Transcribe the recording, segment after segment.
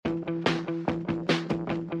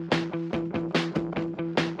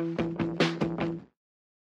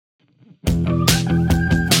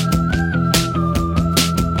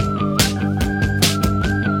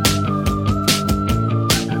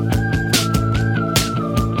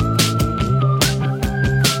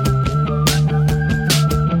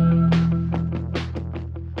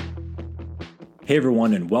Hey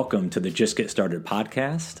everyone, and welcome to the Just Get Started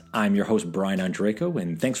podcast. I'm your host, Brian Andreco,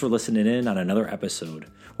 and thanks for listening in on another episode.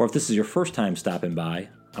 Or if this is your first time stopping by,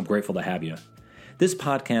 I'm grateful to have you. This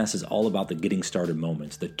podcast is all about the getting started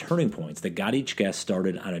moments, the turning points that got each guest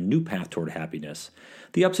started on a new path toward happiness,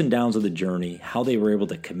 the ups and downs of the journey, how they were able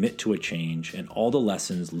to commit to a change, and all the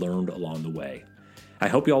lessons learned along the way. I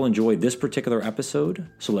hope you all enjoyed this particular episode,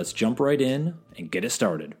 so let's jump right in and get it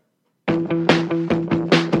started.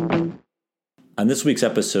 On this week's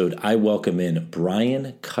episode, I welcome in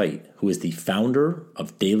Brian Kight, who is the founder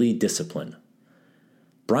of Daily Discipline.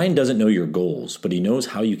 Brian doesn't know your goals, but he knows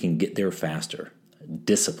how you can get there faster.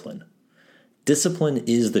 Discipline. Discipline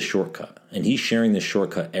is the shortcut, and he's sharing this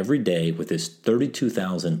shortcut every day with his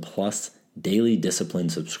 32,000 plus Daily Discipline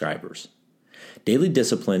subscribers. Daily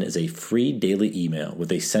Discipline is a free daily email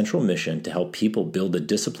with a central mission to help people build the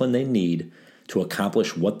discipline they need to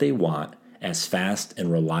accomplish what they want as fast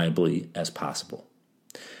and reliably as possible.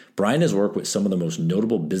 Brian has worked with some of the most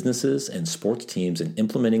notable businesses and sports teams in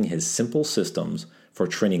implementing his simple systems for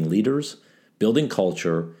training leaders, building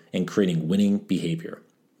culture, and creating winning behavior.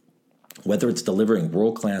 Whether it's delivering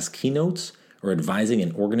world-class keynotes or advising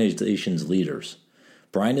an organization's leaders,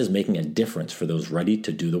 Brian is making a difference for those ready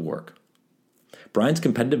to do the work. Brian's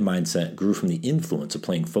competitive mindset grew from the influence of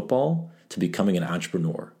playing football to becoming an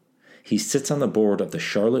entrepreneur. He sits on the board of the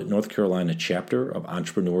Charlotte, North Carolina chapter of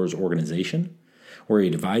Entrepreneurs Organization, where he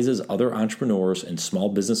advises other entrepreneurs and small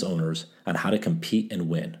business owners on how to compete and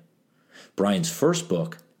win. Brian's first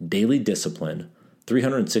book, Daily Discipline,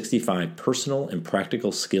 365 Personal and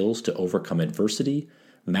Practical Skills to Overcome Adversity,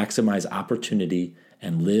 Maximize Opportunity,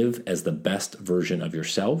 and Live as the Best Version of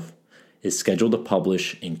Yourself, is scheduled to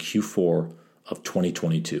publish in Q4 of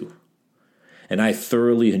 2022. And I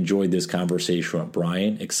thoroughly enjoyed this conversation with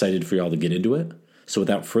Brian. Excited for y'all to get into it. So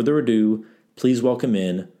without further ado, please welcome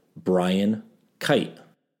in Brian Kight.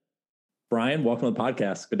 Brian, welcome to the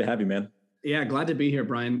podcast. Good to have you, man. Yeah, glad to be here,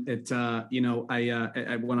 Brian. It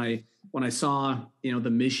when I saw the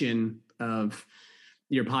mission of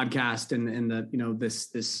your podcast and the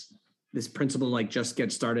this principle, like just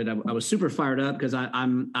get started, I was super fired up because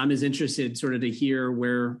I'm as interested sort of to hear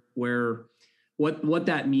what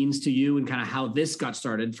that means to you and kind of how this got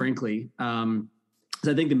started, frankly. Because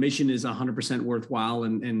I think the mission is 100% worthwhile,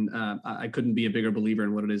 and I couldn't be a bigger believer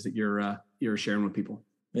in what it is that you're sharing with people.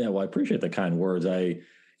 Yeah, well, I appreciate the kind words.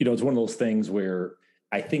 It's one of those things where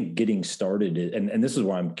I think getting started, and this is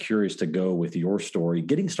why I'm curious to go with your story.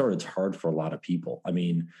 Getting started is hard for a lot of people. I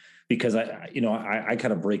mean, because I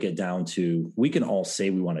kind of break it down to, we can all say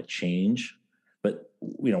we want to change, but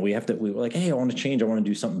we're like, hey, I want to change. I want to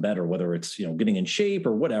do something better, whether it's, getting in shape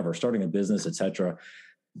or whatever, starting a business, et cetera.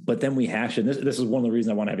 But then we hash it. This is one of the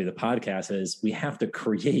reasons I want to have you the podcast is we have to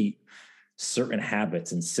create certain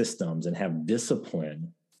habits and systems and have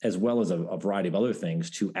discipline, as well as a variety of other things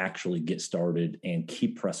to actually get started and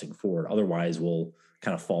keep pressing forward. Otherwise we'll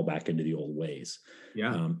kind of fall back into the old ways.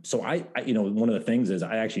 Yeah. So I one of the things is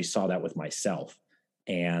I actually saw that with myself.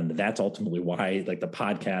 And that's ultimately why, like, the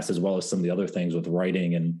podcast, as well as some of the other things with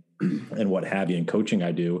writing and what have you, and coaching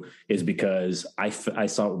I do, is because I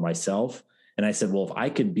saw it with myself. And I said, well, if I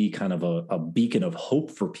could be kind of a beacon of hope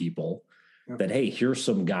for people, that, hey, here's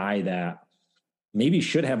some guy that maybe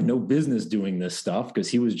should have no business doing this stuff because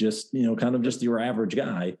he was just, kind of just your average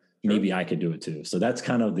guy. Maybe I could do it too. So that's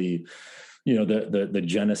kind of the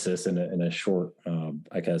genesis in a short,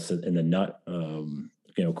 I guess, in the nut,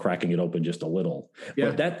 cracking it open just a little.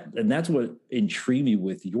 Yeah. But that's what intrigued me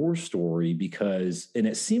with your story, because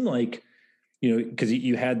it seemed like, because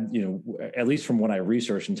you had, at least from what I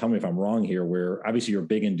researched, and tell me if I'm wrong here, where obviously you're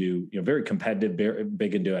big into, very competitive,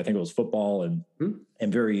 big into, I think it was football and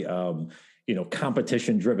very,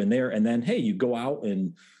 competition driven there. And then, hey, you go out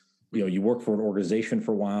and, you work for an organization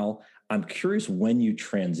for a while. I'm curious when you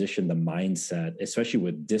transitioned the mindset, especially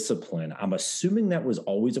with discipline. I'm assuming that was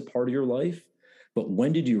always a part of your life. But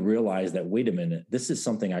when did you realize that, wait a minute, this is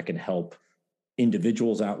something I can help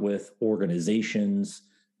individuals out with, organizations,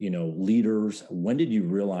 leaders? When did you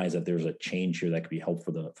realize that there's a change here that could be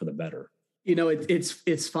helpful for the better?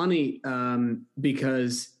 It's funny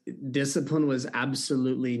because discipline was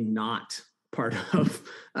absolutely not part of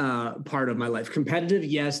my life. Competitive,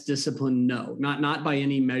 yes. Discipline, no. Not by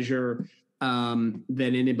any measure that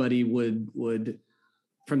anybody would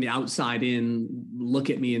from the outside in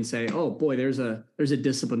look at me and say, oh boy, there's a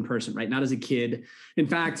disciplined person, right? Not as a kid. In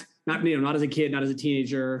fact, not as a kid, not as a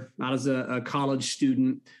teenager, not as a college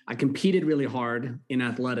student. I competed really hard in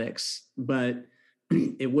athletics, but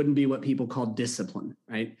it wouldn't be what people call discipline,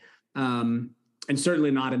 right? And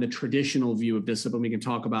certainly not in the traditional view of discipline. We can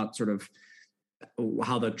talk about sort of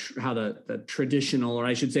how the traditional, or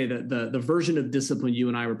I should say the version of discipline you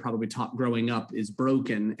and I were probably taught growing up is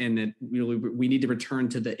broken, and that we need to return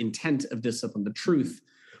to the intent of discipline, the truth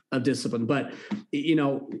of discipline. But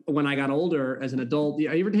when I got older as an adult,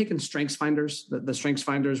 have you ever taken Strengths Finders, the Strengths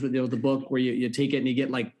Finders with the book where you take it and you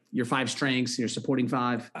get like your 5 strengths and your supporting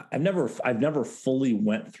 5? I've never fully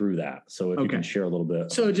went through that. So if you can share a little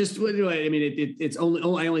bit. So just, I mean, it's only,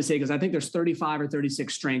 I only say, because I think there's 35 or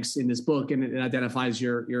 36 strengths in this book, and it identifies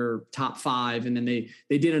your top 5. And then they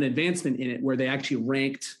did an advancement in it where they actually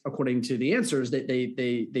ranked according to the answers that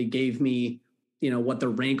they gave me, what the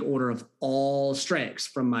rank order of all strengths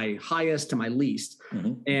from my highest to my least.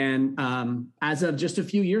 Mm-hmm. And as of just a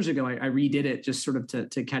few years ago, I redid it just sort of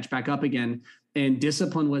to catch back up again. And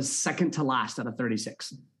discipline was second to last out of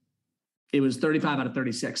 36. It was 35 out of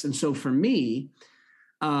 36. And so for me,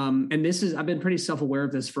 and I've been pretty self-aware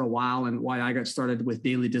of this for a while, and why I got started with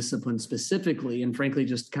daily discipline specifically. And frankly,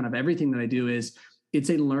 just kind of everything that I do it's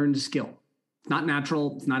a learned skill. It's not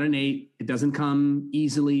natural. It's not innate. It doesn't come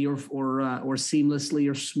easily or seamlessly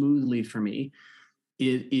or smoothly for me.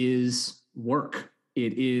 It is work.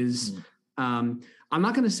 It is, I'm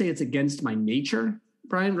not going to say it's against my nature,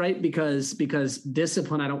 Brian, right? Because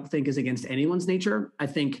discipline, I don't think, is against anyone's nature. I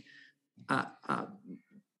think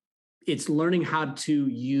it's learning how to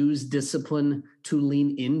use discipline to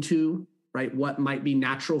lean into, right, what might be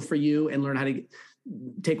natural for you, and learn how to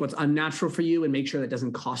take what's unnatural for you and make sure that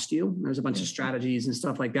doesn't cost you. There's a bunch of strategies and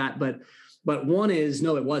stuff like that. But one is,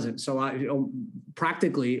 no, it wasn't. So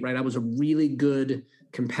practically, right, I was a really good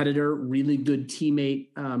competitor, really good teammate,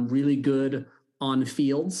 really good on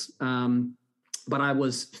fields. But I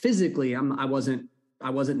was physically, I wasn't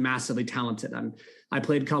massively talented. I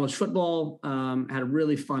played college football, had a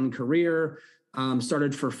really fun career,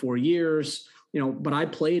 started for 4 years, but I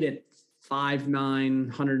played at 5'9",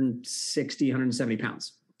 160, 170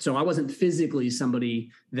 pounds. So I wasn't physically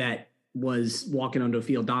somebody that was walking onto a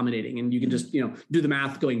field dominating. And you can just, do the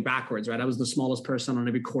math going backwards, right? I was the smallest person on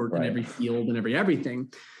every court and every field and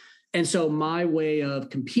everything. And so my way of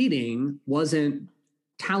competing wasn't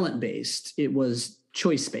talent-based. It was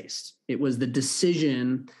choice-based. It was the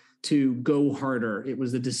decision to go harder. It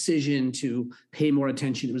was the decision to pay more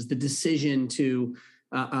attention. It was the decision to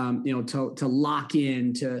lock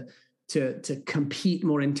in, to compete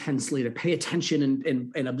more intensely, to pay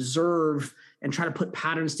attention and observe and try to put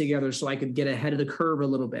patterns together so I could get ahead of the curve a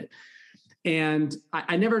little bit. And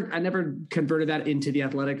I never converted that into the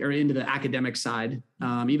athletic or into the academic side,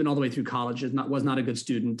 even all the way through college. Was not a good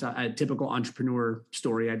student, a typical entrepreneur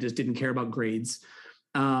story. I just didn't care about grades.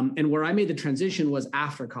 And where I made the transition was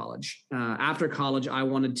after college. After college, I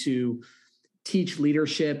wanted to teach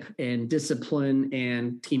leadership and discipline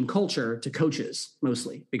and team culture to coaches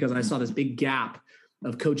mostly, because I saw this big gap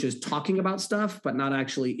of coaches talking about stuff, but not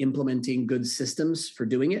actually implementing good systems for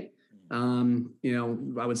doing it.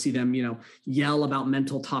 I would see them, yell about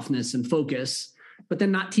mental toughness and focus, but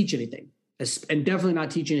then not teach anything, and definitely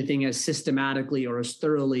not teach anything as systematically or as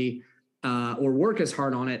thoroughly or work as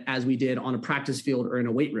hard on it as we did on a practice field or in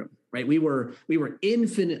a weight room, right? We were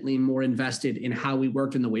infinitely more invested in how we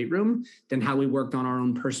worked in the weight room than how we worked on our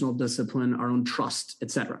own personal discipline, our own trust,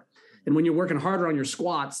 et cetera. And when you're working harder on your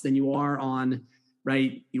squats than you are on,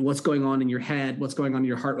 right, what's going on in your head, what's going on in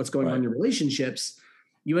your heart, what's going on in your relationships,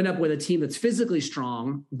 you end up with a team that's physically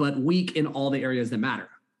strong, but weak in all the areas that matter.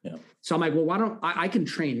 Yeah. So I'm like, well, why don't I can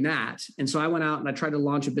train that? And so I went out and I tried to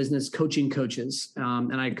launch a business coaching coaches,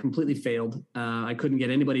 and I completely failed. I couldn't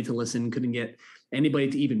get anybody to listen, couldn't get anybody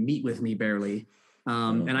to even meet with me, barely.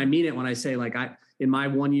 And I mean it when I say, like, in my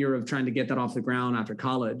 1 year of trying to get that off the ground after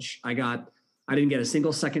college, I didn't get a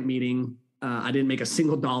single second meeting. I didn't make a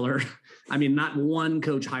single dollar. I mean, not one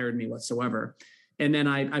coach hired me whatsoever. And then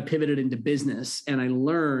I pivoted into business, and I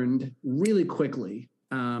learned really quickly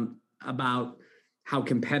about how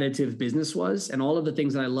competitive business was, and all of the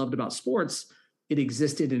things that I loved about sports, it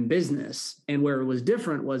existed in business. And where it was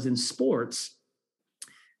different was in sports,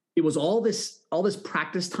 it was all this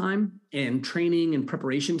practice time and training and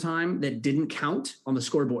preparation time that didn't count on the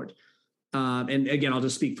scoreboard. And again, I'll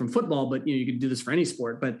just speak from football, but you can do this for any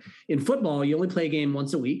sport. But in football, you only play a game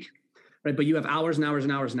once a week, right? But you have hours and hours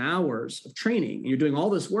and hours and hours of training, and you're doing all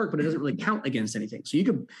this work, but it doesn't really count against anything. So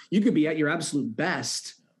you could be at your absolute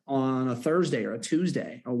best on a Thursday or a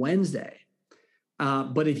Tuesday or Wednesday.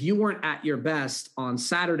 But if you weren't at your best on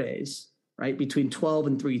Saturdays, right, between 12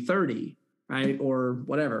 and 3:30, right, or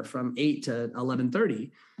whatever, from 8 to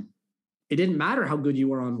 11:30, it didn't matter how good you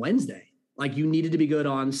were on Wednesday. Like, you needed to be good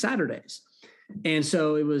on Saturdays. And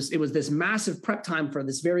so it was this massive prep time for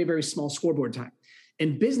this very, very small scoreboard time.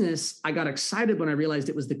 In business, I got excited when I realized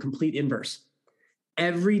it was the complete inverse.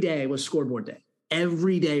 Every day was scoreboard day.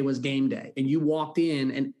 Every day was game day. And you walked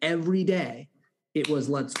in and every day it was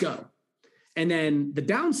let's go. And then the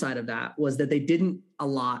downside of that was that they didn't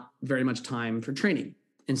allot very much time for training.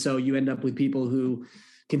 And so you end up with people who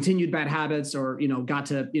continued bad habits or, got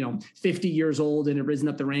to, 50 years old and had risen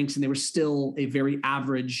up the ranks and they were still a very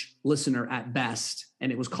average listener at best.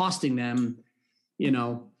 And it was costing them,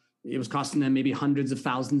 maybe hundreds of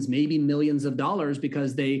thousands, maybe millions of dollars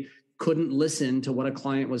because they couldn't listen to what a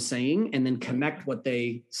client was saying and then connect what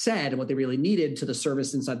they said and what they really needed to the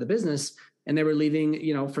service inside the business. And they were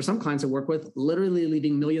leaving, for some clients I work with, literally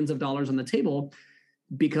leaving millions of dollars on the table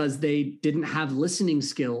because they didn't have listening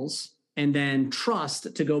skills and then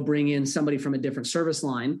trust to go bring in somebody from a different service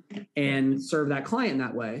line and serve that client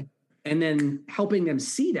that way. And then helping them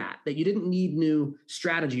see that you didn't need new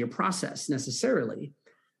strategy or process necessarily.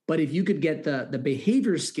 But if you could get the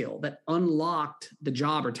behavior skill that unlocked the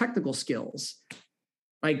job or technical skills,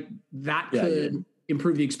 like that could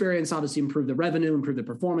improve the experience, obviously improve the revenue, improve the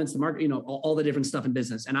performance, the market, all the different stuff in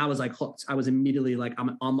business. And I was like hooked. I was immediately like,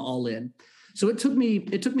 I'm all in. So it took me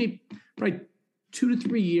probably 2 to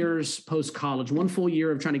 3 years post-college, 1 full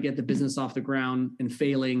year of trying to get the business off the ground and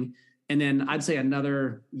failing. And then I'd say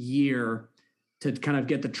another year to kind of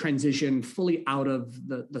get the transition fully out of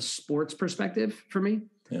the sports perspective for me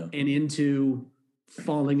and into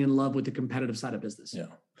falling in love with the competitive side of business. Yeah.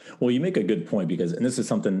 Well, you make a good point and this is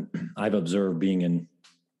something I've observed being in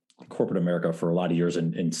corporate America for a lot of years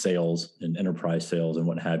in sales and enterprise sales and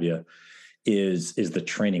what have you, is the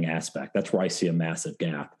training aspect. That's where I see a massive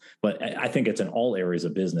gap. But I think it's in all areas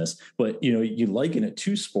of business. But, you liken it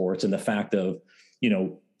to sports and the fact of,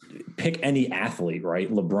 pick any athlete,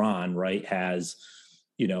 right? LeBron, right, has,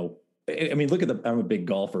 look at I'm a big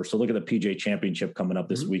golfer. So look at the PGA Championship coming up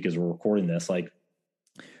this week as we're recording this. Like,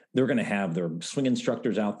 they're going to have their swing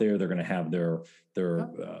instructors out there. They're going to have their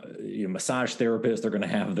massage therapists. They're going to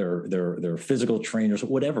have their physical trainers,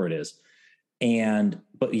 whatever it is.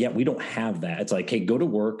 But yet we don't have that. It's like, hey, go to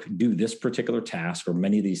work, do this particular task or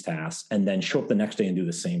many of these tasks, and then show up the next day and do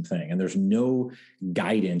the same thing. And there's no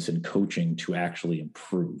guidance and coaching to actually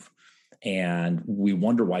improve. And we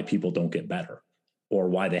wonder why people don't get better or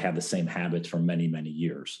why they have the same habits for many, many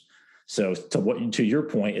years. So to your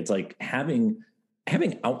point, it's like having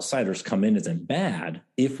outsiders come in isn't bad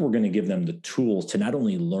if we're going to give them the tools to not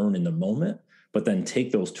only learn in the moment, but then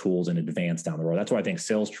take those tools and advance down the road. That's why I think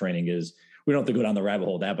sales training is, we don't have to go down the rabbit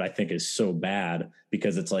hole of that, but I think is so bad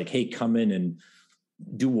because it's like, hey, come in and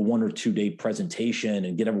do a 1 or 2 day presentation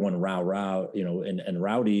and get everyone and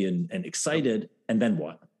rowdy and excited. And then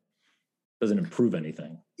what? Doesn't improve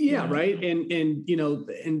anything. Yeah. Right.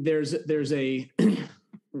 And there's a,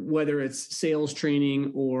 whether it's sales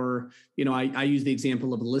training or, I use the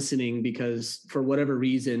example of listening because for whatever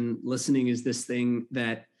reason, listening is this thing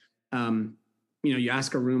that, you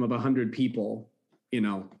ask a room of 100 people,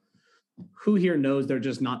 who here knows they're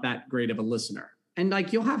just not that great of a listener? And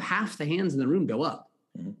like, you'll have half the hands in the room go up.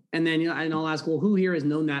 Mm-hmm. And then, and I'll ask, well, who here has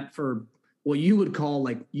known that for what you would call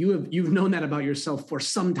like, you've known that about yourself for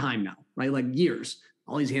some time now, right? Like years,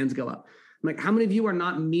 all these hands go up. I'm like, how many of you are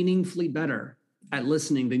not meaningfully better at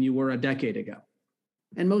listening than you were a decade ago?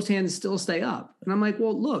 And most hands still stay up. And I'm like,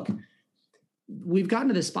 well, look, we've gotten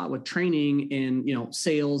to this spot with training and,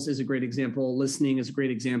 sales is a great example. Listening is a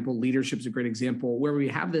great example. Leadership is a great example where we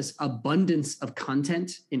have this abundance of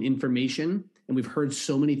content and information. And we've heard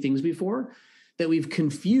so many things before that we've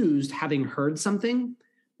confused having heard something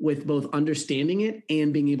with both understanding it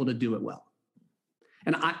and being able to do it well.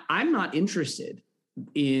 And I'm not interested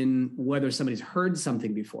in whether somebody's heard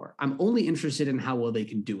something before. I'm only interested in how well they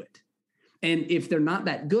can do it. And if they're not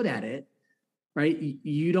that good at it, right,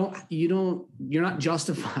 you're not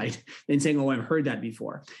justified in saying, oh, I've heard that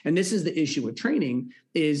before. And this is the issue with training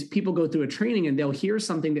is people go through a training and they'll hear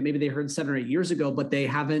something that maybe they heard 7 or 8 years ago, but they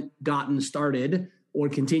haven't gotten started or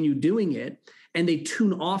continue doing it. And they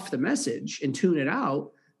tune off the message and tune it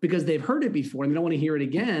out because they've heard it before and they don't want to hear it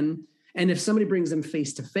again. And if somebody brings them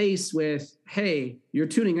face to face with, hey, you're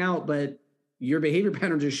tuning out, but your behavior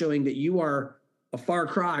patterns are showing that you are a far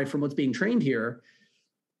cry from what's being trained here,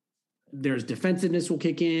 there's defensiveness will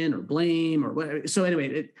kick in or blame or whatever. So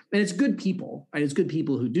anyway, and it's good people, right? It's good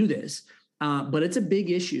people who do this, but it's a big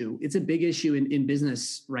issue. It's a big issue in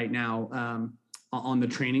business right now on the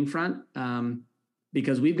training front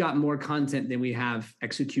because we've got more content than we have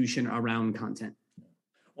execution around content.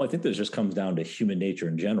 Well, I think this just comes down to human nature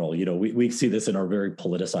in general. We see this in our very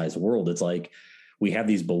politicized world. It's like we have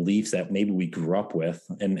these beliefs that maybe we grew up with.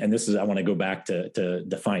 And this is, I want to go back to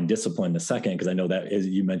define discipline in a second, because I know that, as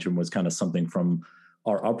you mentioned, was kind of something from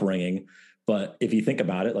our upbringing. But if you think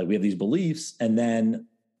about it, like we have these beliefs, and then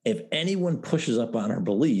if anyone pushes up on our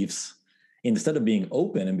beliefs, instead of being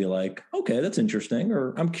open and be like, okay, that's interesting,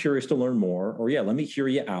 or I'm curious to learn more, or yeah, let me hear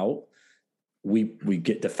you out, we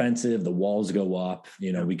get defensive, the walls go up,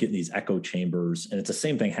 we get in these echo chambers. And it's the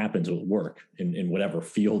same thing happens with work in whatever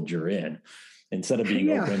field you're in. Instead of being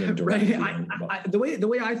open and direct. Right. The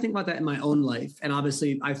way I think about that in my own life, and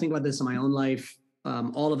obviously I think about this in my own life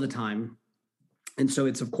all of the time. And so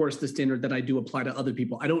it's, of course, the standard that I do apply to other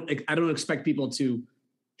people. I don't expect people to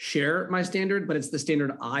share my standard, but it's the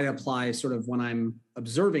standard I apply sort of when I'm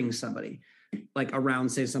observing somebody, like around,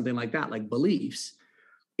 say, something like that, like beliefs,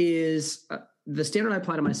 is the standard I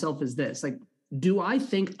apply to myself is this: like, do I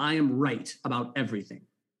think I am right about everything?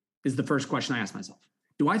 Is the first question I ask myself.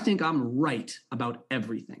 Do I think I'm right about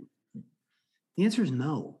everything? The answer is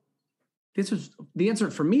no. The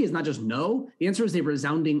answer for me is not just no. The answer is a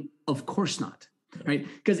resounding, of course not, right?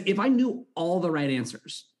 Because if I knew all the right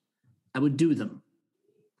answers, I would do them.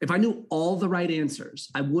 If I knew all the right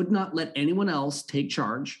answers, I would not let anyone else take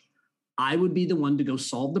charge. I would be the one to go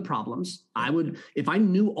solve the problems. If I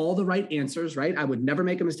knew all the right answers, right, I would never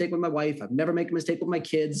make a mistake with my wife. I'd never make a mistake with my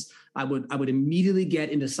kids. I would immediately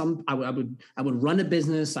get into I would run a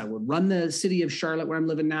business. I would run the city of Charlotte where I'm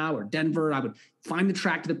living now, or Denver. I would find the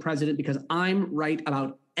track to the president because I'm right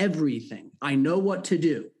about everything. I know what to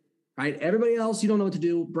do, right? Everybody else, you don't know what to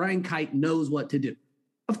do. Brian Kight knows what to do.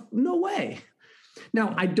 No way.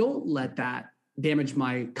 Now, I don't let that damage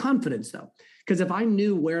my confidence, though. Because if I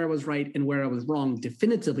knew where I was right and where I was wrong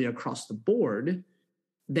definitively across the board,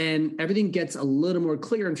 then everything gets a little more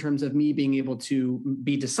clear in terms of me being able to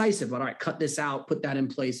be decisive. But all right, cut this out, put that in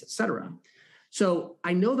place, et cetera. So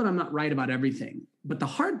I know that I'm not right about everything. But the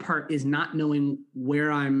hard part is not knowing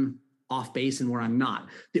where I'm off base and where I'm not.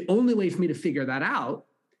 The only way for me to figure that out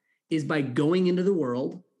is by going into the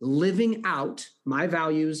world, living out my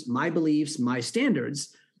values, my beliefs, my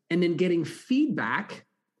standards, and then getting feedback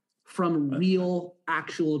from real,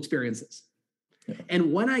 actual experiences. Yeah.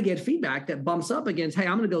 And when I get feedback that bumps up against, hey,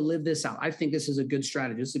 I'm going to go live this out. I think this is a good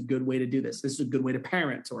strategy. This is a good way to do this. This is a good way to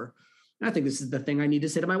parent, or I think this is the thing I need to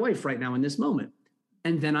say to my wife right now in this moment.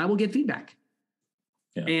 And then I will get feedback.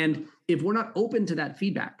 Yeah. And if we're not open to that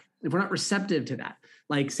feedback, if we're not receptive to that,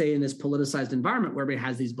 like say in this politicized environment where everybody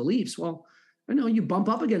has these beliefs, well, I know you bump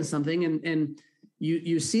up against something, and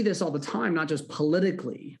you see this all the time, not just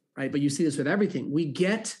politically, right? But you see this with everything.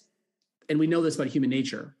 And we know this about human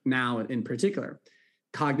nature now in particular,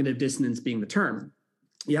 cognitive dissonance being the term.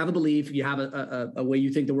 You have a belief, you have a way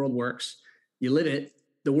you think the world works, you live it,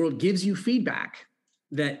 the world gives you feedback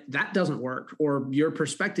that doesn't work, or your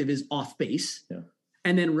perspective is off base. Yeah.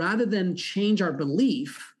 And then rather than change our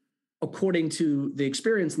belief according to the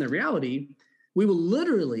experience and the reality, we will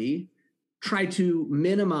literally try to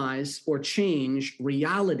minimize or change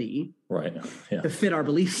reality, right? Yeah. To fit our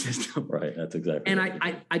belief system. Right. That's exactly. And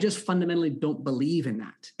I just fundamentally don't believe in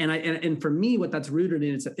that. And for me, what that's rooted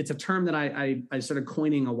in, it's a term that I started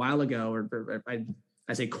coining a while ago, or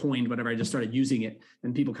I say coined, whatever. I just started using it,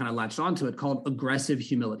 and people kind of latched onto it, called aggressive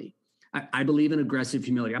humility. I believe in aggressive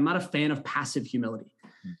humility. I'm not a fan of passive humility.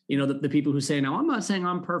 The people who say, now, I'm not saying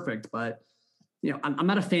I'm perfect, but I'm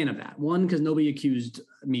not a fan of that. One, because nobody accused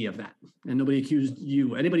me of that, and nobody accused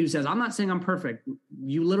you. Anybody who says, I'm not saying I'm perfect,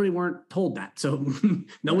 you literally weren't told that. So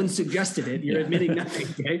no one suggested it. You're admitting nothing.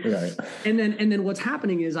 Okay? Right. And then what's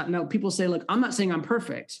happening is now people say, look, I'm not saying I'm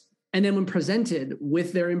perfect. And then when presented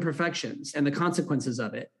with their imperfections and the consequences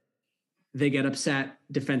of it, they get upset,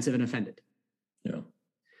 defensive, and offended. Yeah.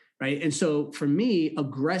 Right. And so for me,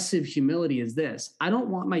 aggressive humility is this: I don't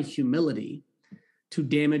want my humility to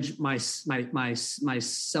damage my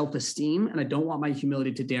self-esteem, and I don't want my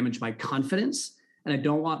humility to damage my confidence, and I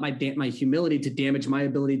don't want my humility to damage my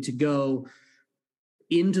ability to go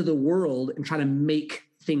into the world and try to make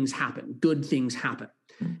things happen, good things happen.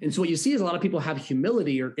 And so what you see is a lot of people have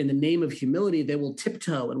humility, or in the name of humility, they will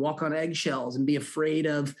tiptoe and walk on eggshells and be afraid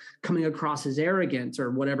of coming across as arrogant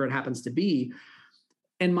or whatever it happens to be.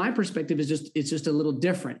 And my perspective is it's just a little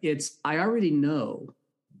different. I already know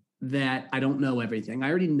that I don't know everything. I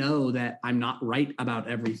already know that I'm not right about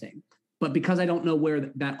everything. But because I don't know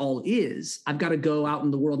where that all is, I've got to go out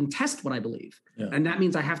in the world and test what I believe. Yeah. And that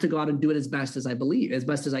means I have to go out and do it as best as I believe, as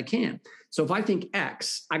best as I can. So if I think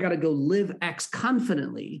X, I got to go live X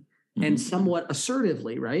confidently and somewhat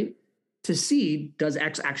assertively, right? To see, does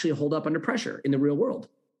X actually hold up under pressure in the real world?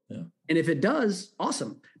 Yeah. And if it does,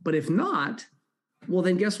 awesome. But if not, well,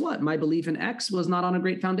 then guess what? My belief in X was not on a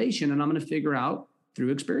great foundation, and I'm going to figure out through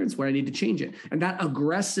experience where I need to change it. And that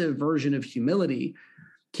aggressive version of humility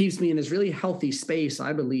keeps me in this really healthy space,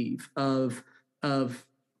 I believe, of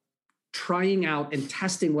trying out and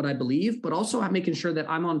testing what I believe, but also making sure that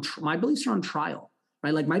I'm on my beliefs are on trial,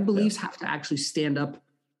 right? Like my beliefs have to actually stand up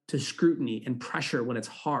to scrutiny and pressure when it's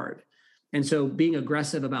hard. And so being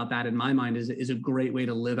aggressive about that in my mind is a great way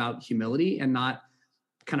to live out humility and not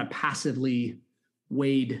kind of passively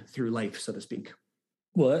wade through life, so to speak.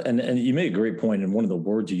 Well, and you made a great point. And one of the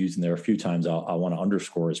words you use in there a few times I want to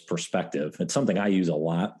underscore is perspective. It's something I use a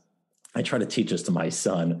lot. I try to teach this to my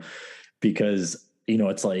son because,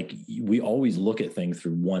 it's like we always look at things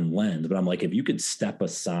through one lens, but I'm like, if you could step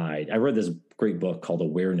aside, I read this great book called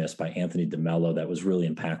Awareness by Anthony DeMello that was really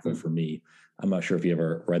impactful for me. I'm not sure if you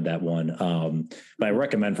ever read that one, but I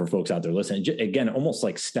recommend for folks out there listening. Again, almost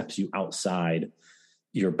like steps you outside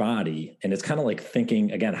your body, and it's kind of like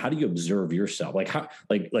thinking again, how do you observe yourself? Like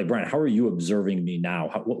Brian, how are you observing me now?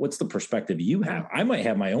 What's the perspective you have? I might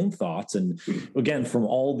have my own thoughts, and again, from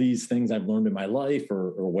all these things I've learned in my life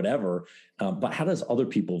or whatever, but how does other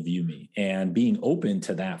people view me? And being open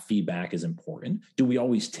to that feedback is important. Do we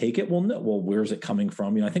always take it? Well, no. Well, where's it coming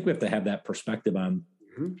from? I think we have to have that perspective on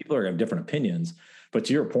people are going to have different opinions. But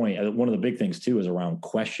to your point, one of the big things too is around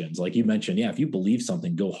questions. Like you mentioned, if you believe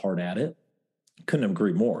something, go hard at it. Couldn't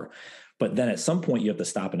agree more. But then at some point you have to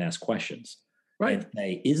stop and ask questions. Right. And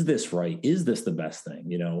say, is this right? Is this the best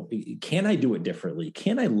thing? Can I do it differently?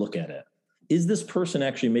 Can I look at it? Is this person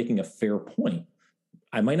actually making a fair point?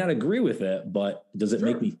 I might not agree with it, but does it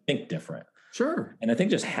make me think different? Sure. And I think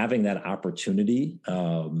just having that opportunity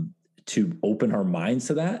to open our minds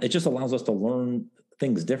to that, it just allows us to learn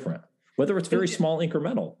things different. Whether it's very small,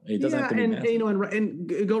 incredible, it doesn't have to be massive.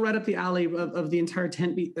 And go right up the alley of the entire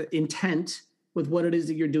intent with what it is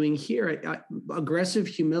that you're doing here. Aggressive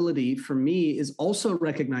humility for me is also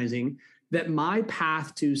recognizing that my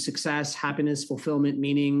path to success, happiness, fulfillment,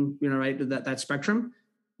 meaning, right, that spectrum,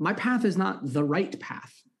 my path is not the right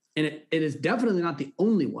path. And it is definitely not the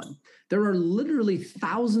only one. There are literally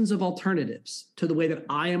thousands of alternatives to the way that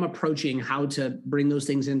I am approaching how to bring those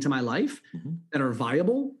things into my life that are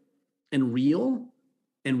viable and real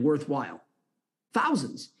and worthwhile.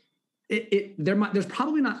 Thousands. There's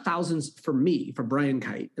probably not thousands for me, for Brian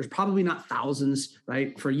Kight. There's probably not thousands,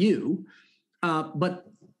 right, for you. But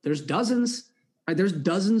there's dozens. Right? There's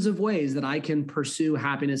dozens of ways that I can pursue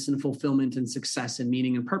happiness and fulfillment and success and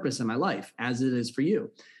meaning and purpose in my life, as it is for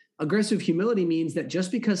you. Aggressive humility means that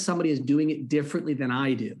just because somebody is doing it differently than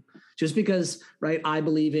I do, just because, right, I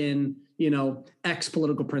believe in, X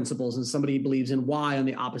political principles and somebody believes in Y on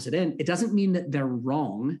the opposite end, it doesn't mean that they're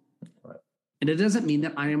wrong. And it doesn't mean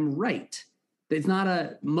that I am right. It's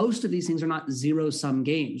not most of these things are not zero-sum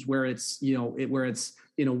games where it's,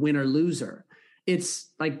 win or loser. It's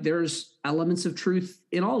like there's elements of truth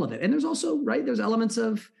in all of it. And there's also, right, there's elements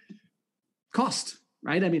of cost,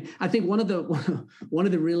 right? I mean, I think one of the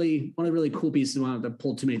really cool pieces, I don't have to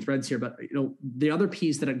pull too many threads here, but the other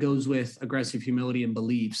piece that it goes with aggressive humility and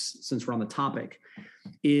beliefs, since we're on the topic,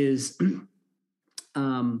 is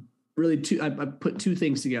really I put two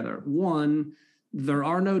things together. One, there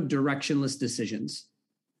are no directionless decisions.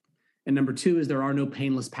 And number two is there are no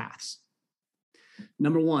painless paths.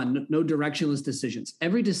 Number one, no directionless decisions.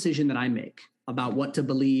 Every decision that I make about what to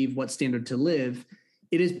believe, what standard to live,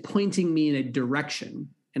 it is pointing me in a direction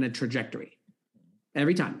and a trajectory.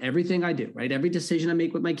 Every time, everything I do, right? Every decision I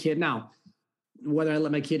make with my kid. Now, whether I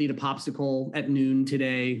let my kid eat a popsicle at noon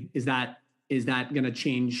today, is that going to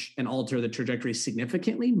change and alter the trajectory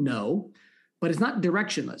significantly? No, but it's not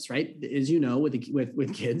directionless, right? As you know,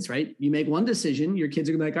 with kids, right? You make one decision, your kids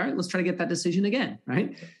are gonna be like, all right, let's try to get that decision again,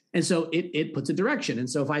 right? And so it puts a direction. And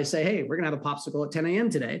so if I say, hey, we're gonna have a popsicle at 10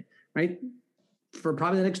 a.m. today, right? For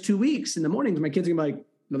probably the next 2 weeks in the mornings, my kids are gonna be like,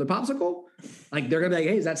 another popsicle? Like they're gonna be like,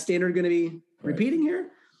 hey, is that standard gonna be repeating here?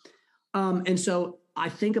 And so I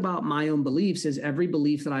think about my own beliefs as every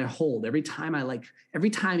belief that I hold, every time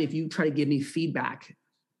if you try to give me feedback,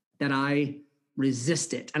 that I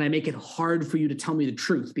resist it and I make it hard for you to tell me the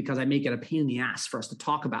truth because I make it a pain in the ass for us to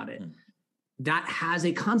talk about it. That has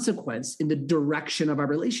a consequence in the direction of our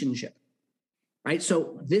relationship, right?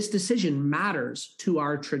 So this decision matters to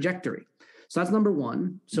our trajectory. So that's number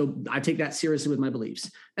one. So I take that seriously with my beliefs.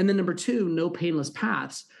 And then number two, no painless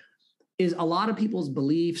paths, is a lot of people's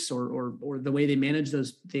beliefs or the way they manage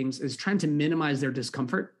those things is trying to minimize their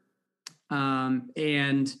discomfort.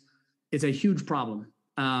 And it's a huge problem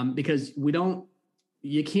because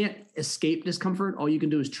you can't escape discomfort. All you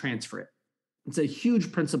can do is transfer it. It's a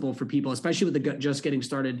huge principle for people, especially with the just getting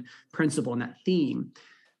started principle and that theme.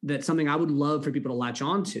 That's something I would love for people to latch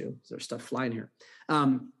onto. There's stuff flying here.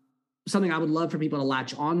 Something I would love for people to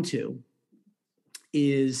latch onto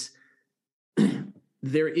is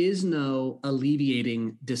there is no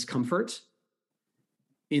alleviating discomfort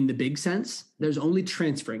in the big sense. There's only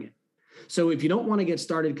transferring it. So if you don't want to get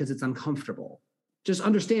started because it's uncomfortable, just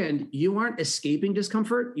understand you aren't escaping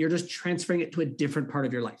discomfort. You're just transferring it to a different part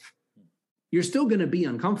of your life. You're still going to be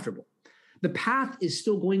uncomfortable. The path is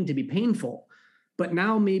still going to be painful, but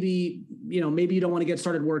now maybe you don't want to get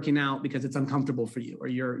started working out because it's uncomfortable for you, or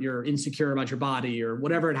you're insecure about your body, or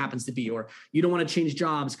whatever it happens to be, or you don't want to change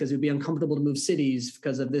jobs because it would be uncomfortable to move cities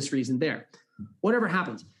because of this reason there. Whatever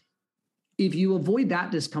happens, if you avoid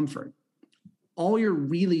that discomfort, all you're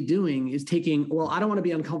really doing is taking, well, I don't want to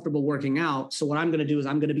be uncomfortable working out. So what I'm going to do is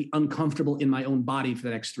I'm going to be uncomfortable in my own body for the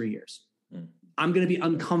next 3 years. I'm going to be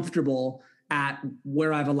uncomfortable at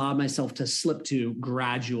where I've allowed myself to slip to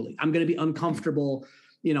gradually. I'm going to be uncomfortable,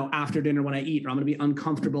 after dinner when I eat, or I'm going to be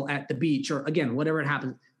uncomfortable at the beach, or again, whatever it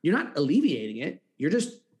happens. You're not alleviating it. You're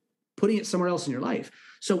just putting it somewhere else in your life.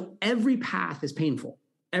 So every path is painful,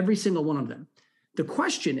 every single one of them. The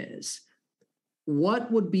question is,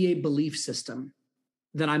 what would be a belief system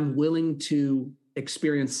that I'm willing to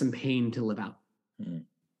experience some pain to live out?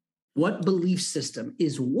 What belief system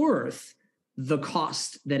is worth the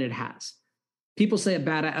cost that it has? People say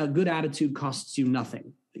a good attitude costs you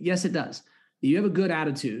nothing. Yes, it does. You have a good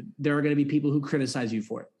attitude, there are going to be people who criticize you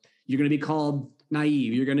for it. You're going to be called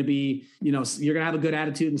naive. You're going to be, you're going to have a good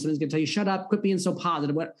attitude and someone's going to tell you, shut up, quit being so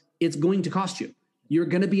positive. It's going to cost you. You're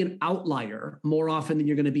going to be an outlier more often than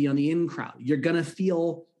you're going to be on the in crowd. You're going to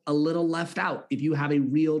feel a little left out if you have a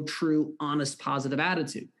real, true, honest, positive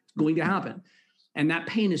attitude. It's going to happen. And that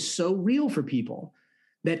pain is so real for people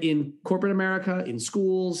that in corporate America, in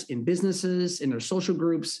schools, in businesses, in their social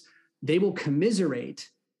groups, they will commiserate,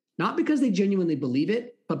 not because they genuinely believe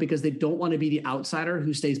it, but because they don't want to be the outsider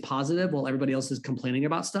who stays positive while everybody else is complaining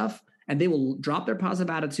about stuff. And they will drop their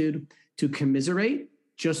positive attitude to commiserate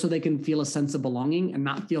just so they can feel a sense of belonging and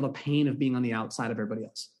not feel the pain of being on the outside of everybody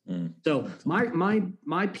else. So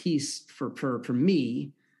my piece for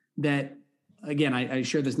me, that again, I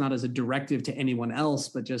share this not as a directive to anyone else,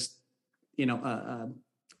 but just,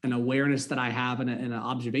 an awareness that I have and an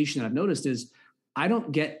observation that I've noticed is I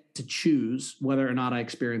don't get to choose whether or not I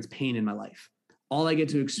experience pain in my life. All I get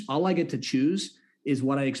to choose is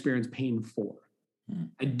what I experience pain for.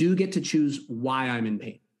 I do get to choose why I'm in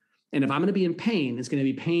pain. And if I'm going to be in pain, it's going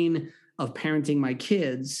to be pain of parenting my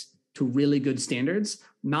kids to really good standards,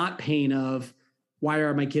 not pain of why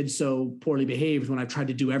are my kids so poorly behaved when I've tried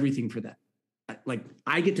to do everything for them. Like,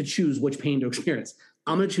 I get to choose which pain to experience.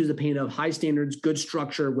 I'm going to choose the pain of high standards, good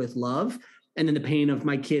structure with love, and then the pain of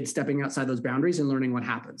my kids stepping outside those boundaries and learning what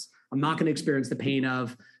happens. I'm not going to experience the pain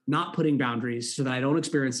of not putting boundaries so that I don't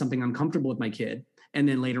experience something uncomfortable with my kid. And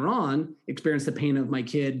then later on, experience the pain of my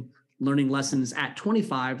kid learning lessons at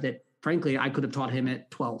 25 that, frankly, I could have taught him at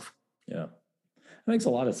 12. Yeah. That makes a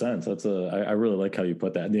lot of sense. I really like how you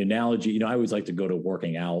put that. And the analogy, I always like to go to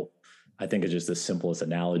working out. I think it's just the simplest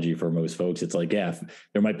analogy for most folks. It's like, yeah,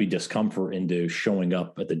 there might be discomfort into showing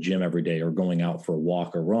up at the gym every day or going out for a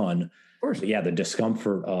walk or run. Of course. But yeah, the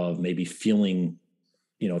discomfort of maybe feeling,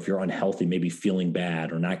 if you're unhealthy, maybe feeling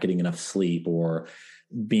bad or not getting enough sleep or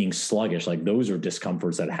being sluggish, like those are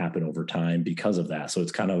discomforts that happen over time because of that. So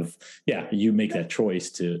it's kind of, you make that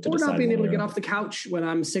choice to or decide. Not being able to get off the couch when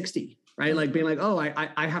I'm 60, right? Like being like, oh,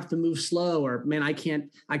 I have to move slow, or man, I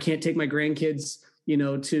can't take my grandkids,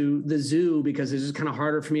 to the zoo because it's just kind of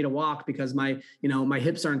harder for me to walk because my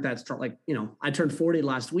hips aren't that strong. Like, I turned 40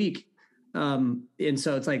 last week. And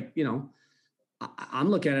so it's like, I'm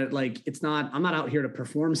looking at it like I'm not out here to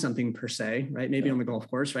perform something per se, right? Maybe on the golf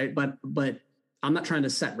course, right? But I'm not trying to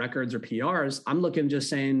set records or PRs. I'm looking, just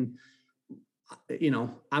saying,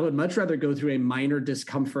 I would much rather go through a minor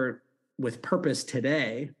discomfort with purpose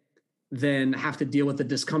today than have to deal with the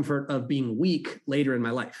discomfort of being weak later in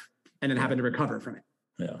my life and then having to recover from it.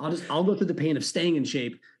 Yeah. I'll go through the pain of staying in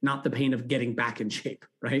shape, not the pain of getting back in shape.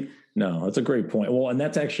 Right. No, that's a great point. Well, and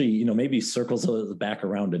that's actually, maybe circles back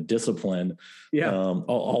around to discipline. Yeah.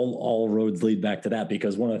 All roads lead back to that,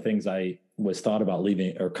 because one of the things I was thought about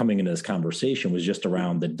leaving or coming into this conversation was just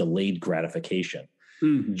around the delayed gratification.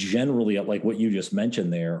 Generally, like what you just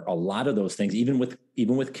mentioned there, a lot of those things, even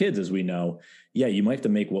with kids, as we know, you might have to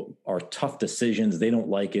make what are tough decisions. They don't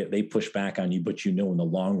like it. They push back on you, but in the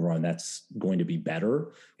long run, that's going to be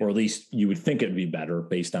better, or at least you would think it'd be better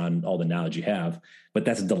based on all the knowledge you have, but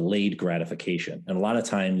that's delayed gratification. And a lot of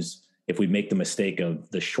times, if we make the mistake of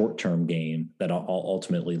the short-term gain, that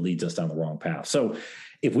ultimately leads us down the wrong path. So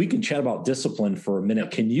if we can chat about discipline for a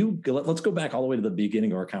minute, let's go back all the way to the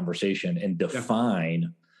beginning of our conversation and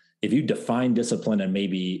define, if you define discipline, and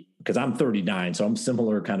maybe because I'm 39, so I'm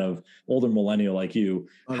similar kind of older millennial like you,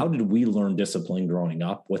 how did we learn discipline growing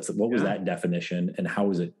up? What was that definition, and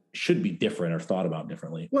how is it should be different or thought about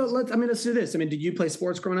differently? Well, let's do this. I mean, did you play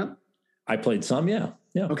sports growing up? I played some, yeah.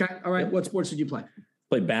 Okay, all right. Yep. What sports did you play?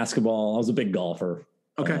 Played basketball. I was a big golfer.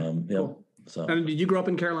 Okay, cool. So, and did you grow up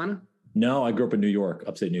in Carolina? No, I grew up in New York,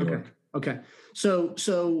 upstate New York. Okay. So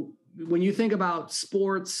when you think about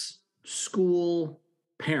sports, school,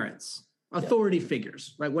 parents, authority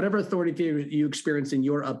figures, right? Whatever authority figure you experienced in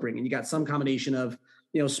your upbringing, you got some combination of,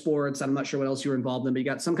 sports. I'm not sure what else you were involved in, but you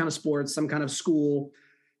got some kind of sports, some kind of school,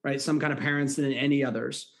 right? Some kind of parents, and then any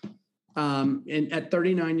others. And at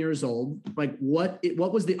 39 years old, like what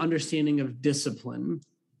was the understanding of discipline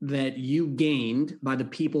that you gained by the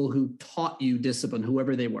people who taught you discipline,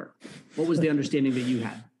 whoever they were? What was the understanding that you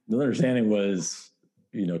had? The understanding was,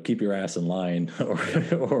 keep your ass in line,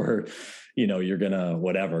 or you're gonna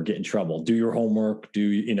whatever, get in trouble. Do your homework.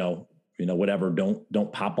 Do whatever.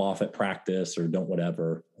 Don't pop off at practice, or don't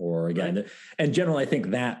whatever. Or again, right. And generally, I think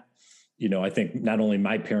that I think not only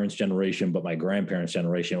my parents' generation but my grandparents'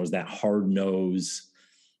 generation was that hard nose.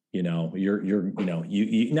 You not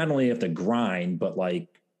only have to grind, but like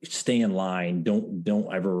stay in line.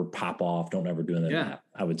 Don't ever pop off. Don't ever do anything. Yeah.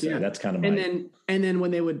 I would say that's kind of and then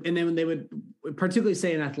when they would particularly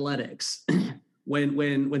say in athletics,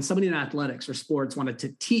 when somebody in athletics or sports wanted to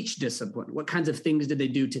teach discipline, what kinds of things did they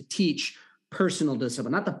do to teach personal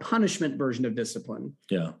discipline, not the punishment version of discipline.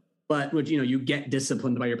 Yeah. But you get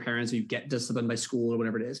disciplined by your parents, or you get disciplined by school, or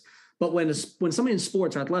whatever it is. But when somebody in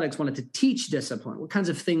sports or athletics wanted to teach discipline, what kinds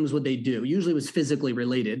of things would they do? Usually it was physically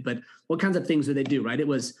related, but what kinds of things would they do, right? It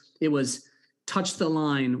was touch the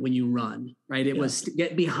line when you run, right? It was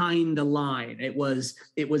get behind the line. It was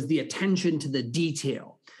the attention to the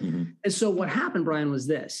detail. Mm-hmm. And so what happened, Brian, was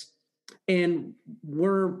this, and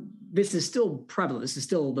this is still prevalent. This is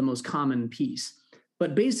still the most common piece.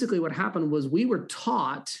 But basically what happened was we were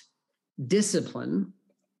taught discipline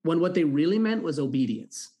when what they really meant was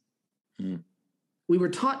obedience. We were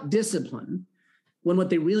taught discipline when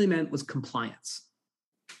what they really meant was compliance.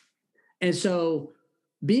 And so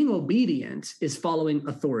being obedient is following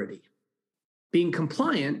authority. Being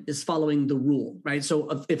compliant is following the rule, right?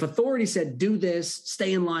 So if authority said, do this,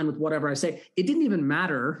 stay in line with whatever I say, it didn't even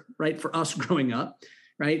matter, right, for us growing up,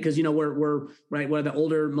 right? Because, we're the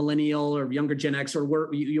older millennial or younger Gen X,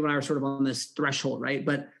 or you and I are sort of on this threshold, right?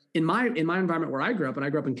 But in my environment where I grew up, and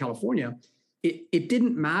I grew up in California, it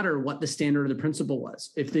didn't matter what the standard or the principle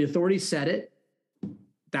was. If the authority said it,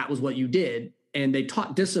 that was what you did. And they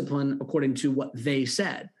taught discipline according to what they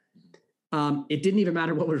said. It didn't even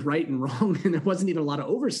matter what was right and wrong. And there wasn't even a lot of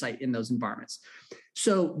oversight in those environments.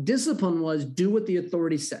 So discipline was do what the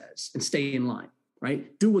authority says and stay in line,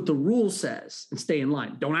 right? Do what the rule says and stay in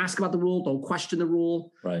line. Don't ask about the rule. Don't question the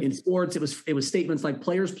rule. Right. In sports, it was statements like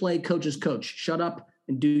players play, coaches coach. Shut up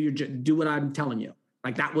and do what I'm telling you.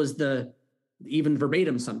 Like that was even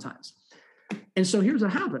verbatim sometimes. And so here's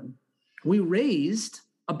what happened. We raised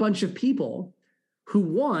a bunch of people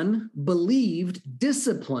who, believed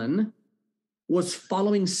discipline was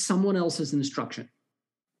following someone else's instruction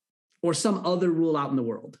or some other rule out in the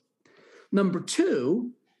world. Number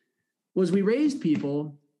two was we raised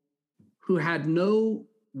people who had no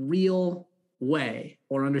real way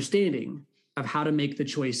or understanding of how to make the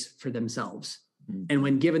choice for themselves. Mm-hmm. And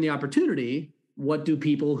when given the opportunity, what do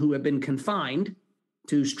people who have been confined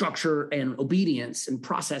to structure and obedience and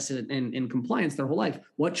process and compliance their whole life,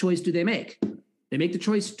 what choice do they make? They make the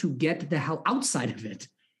choice to get the hell outside of it.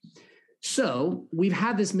 So we've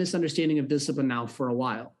had this misunderstanding of discipline now for a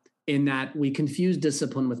while, in that we confuse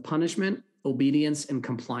discipline with punishment, obedience, and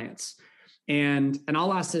compliance. And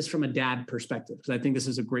I'll ask this from a dad perspective, because I think this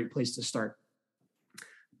is a great place to start.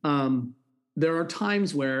 There are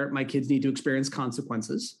times where my kids need to experience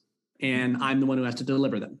consequences, and I'm the one who has to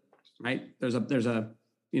deliver them, right? There's a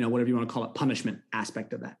whatever you want to call it, punishment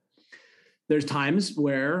aspect of that. There's times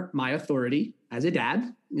where my authority as a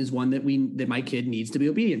dad is one that my kid needs to be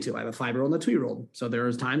obedient to. I have a 5-year-old and a 2-year-old. So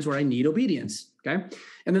there's times where I need obedience. Okay.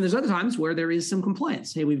 And then there's other times where there is some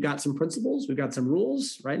compliance. Hey, we've got some principles, we've got some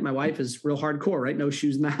rules, right? My wife is real hardcore, right? No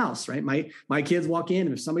shoes in the house, right? My kids walk in,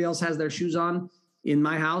 and if somebody else has their shoes on in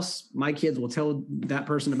my house, my kids will tell that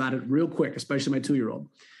person about it real quick, especially my 2-year-old.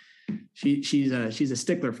 She's a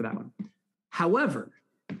stickler for that one. However,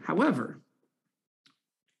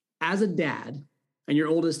 as a dad, and your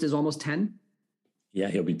oldest is almost 10? Yeah,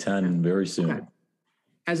 he'll be 10 very soon. Okay.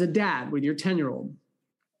 As a dad with your 10-year-old,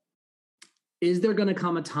 is there going to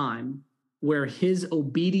come a time where his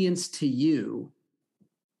obedience to you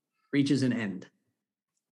reaches an end?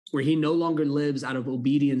 where he no longer lives out of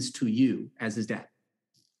obedience to you as his dad.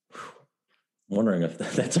 I'm wondering if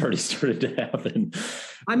that's already started to happen.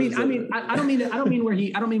 I don't mean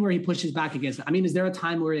where he pushes back against it. I mean, is there a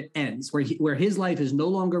time where it ends, where his life is no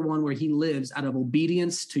longer one where he lives out of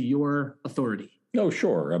obedience to your authority? No,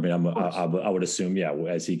 sure. I mean, I would assume, yeah,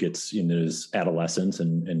 as he gets into his adolescence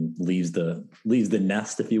and leaves the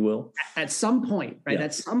nest, if you will. At some point, right? Yeah.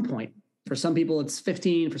 At some point, for some people it's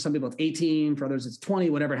 15, for some people it's 18, for others it's 20,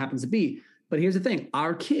 whatever it happens to be. But here's the thing: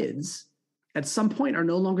 our kids, at some point, are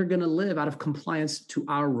no longer going to live out of compliance to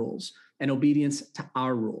our rules and obedience to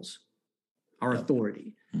our rules, our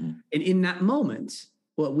authority. Mm-hmm. And in that moment,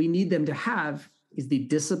 what we need them to have is the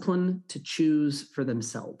discipline to choose for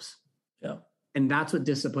themselves. Yeah. And that's what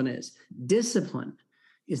discipline is. Discipline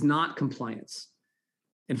is not compliance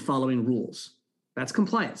and following rules. That's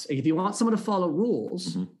compliance. If you want someone to follow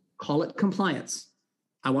rules, mm-hmm. call it compliance.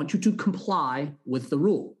 I want you to comply with the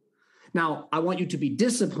rule. Now, I want you to be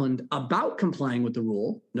disciplined about complying with the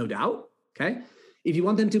rule, no doubt, okay? If you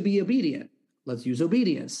want them to be obedient, let's use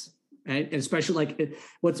obedience, right? And especially like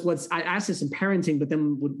I ask this in parenting, but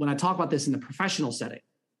then when I talk about this in the professional setting,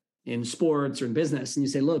 in sports or in business, and you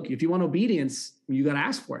say, look, if you want obedience, you got to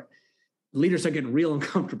ask for it. Leaders start getting real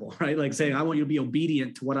uncomfortable, right? Like saying, I want you to be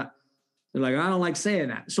obedient to they're like, I don't like saying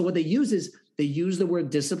that. So what they use is they use the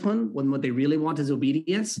word discipline when what they really want is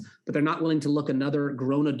obedience, but they're not willing to look another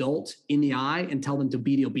grown adult in the eye and tell them to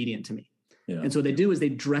be obedient to me. Yeah. And so what they do is they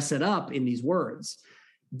dress it up in these words.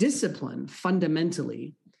 Discipline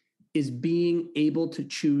fundamentally is being able to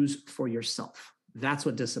choose for yourself. That's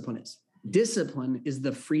what discipline is. Discipline is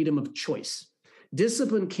the freedom of choice.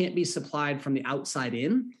 Discipline can't be supplied from the outside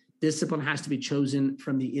in. Discipline has to be chosen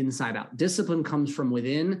from the inside out. Discipline comes from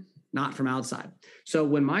within, not from outside. So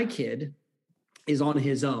when my kid is on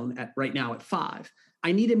his own right now at 5,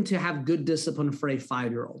 I need him to have good discipline for a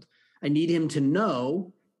 5-year-old. I need him to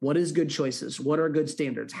know what is good choices, what are good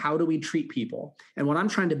standards, how do we treat people? And what I'm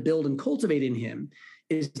trying to build and cultivate in him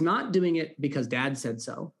is not doing it because dad said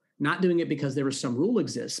so, not doing it because there was some rule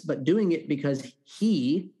exists, but doing it because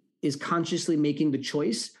he is consciously making the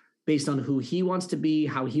choice based on who he wants to be,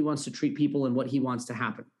 how he wants to treat people, and what he wants to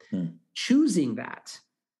happen. Choosing that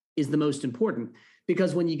is the most important,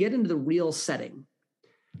 because when you get into the real setting,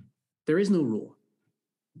 there is no rule.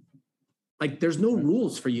 Like there's no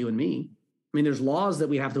rules for you and me. I mean, there's laws that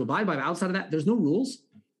we have to abide by, but outside of that, there's no rules.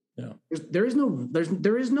 Yeah. There is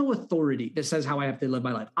no authority that says how I have to live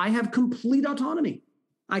my life. I have complete autonomy.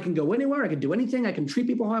 I can go anywhere. I can do anything. I can treat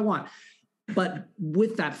people how I want. But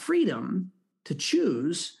with that freedom to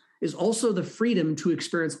choose is also the freedom to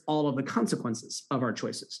experience all of the consequences of our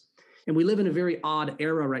choices. And we live in a very odd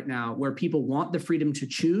era right now where people want the freedom to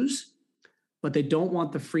choose, but they don't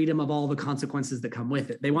want the freedom of all the consequences that come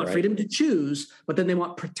with it. They want freedom to choose, but then they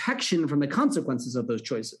want protection from the consequences of those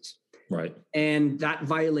choices. Right. And that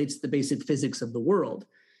violates the basic physics of the world.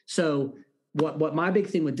 So what my big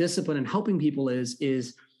thing with discipline and helping people is,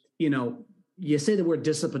 you say the word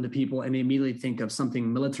discipline to people and they immediately think of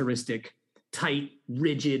something militaristic, tight,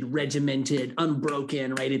 rigid, regimented,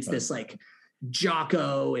 unbroken, right? It's this like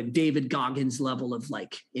Jocko and David Goggins level of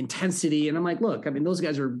like intensity. And I'm like, look, I mean, those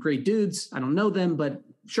guys are great dudes. I don't know them, but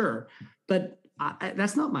sure. But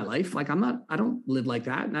that's not my life. Like I don't live like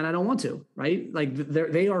that, and I don't want to, right? Like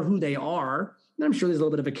they are who they are. And I'm sure there's a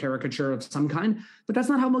little bit of a caricature of some kind, but that's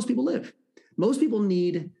not how most people live. Most people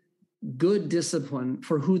need good discipline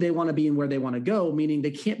for who they want to be and where they want to go, meaning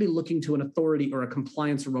they can't be looking to an authority or a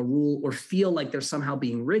compliance or a rule or feel like they're somehow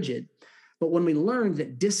being rigid. But when we learn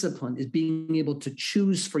that discipline is being able to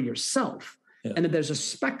choose for yourself, and that there's a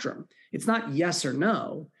spectrum, it's not yes or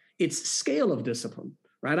no, it's scale of discipline,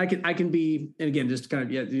 right? I can be, and again, just kind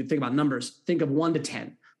of, you think about numbers, think of 1 to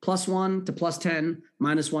 10, +1 to +10,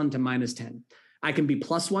 -1 to -10. I can be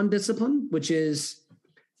 +1 discipline, which is,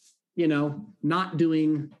 not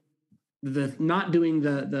doing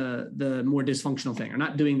the more dysfunctional thing or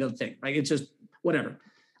not doing the thing, right? It's just whatever.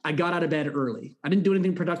 I got out of bed early. I didn't do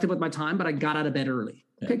anything productive with my time, but I got out of bed early.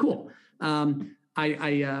 Yeah. Okay, cool.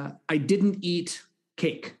 I didn't eat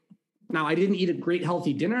cake. Now, I didn't eat a great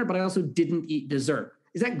healthy dinner, but I also didn't eat dessert.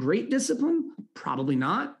 Is that great discipline? Probably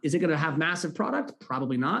not. Is it going to have massive product?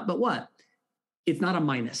 Probably not. But what? It's not a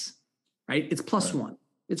minus, right? It's +1.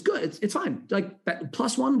 It's good. It's fine. Like that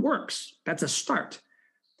 +1 works. That's a start.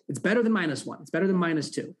 It's better than -1. It's better than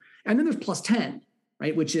 -2. And then there's +10,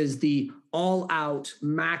 right? Which is the all out,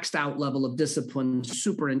 maxed out level of discipline,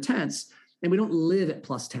 super intense. And we don't live at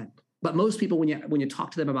 +10. But most people, when you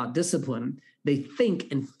talk to them about discipline, they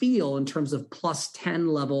think and feel in terms of +10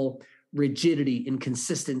 level rigidity,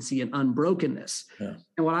 inconsistency, and unbrokenness. Yeah.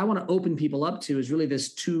 And what I want to open people up to is really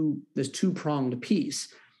this two-pronged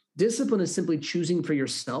piece. Discipline is simply choosing for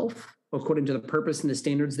yourself according to the purpose and the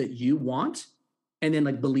standards that you want, and then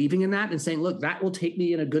like believing in that and saying, look, that will take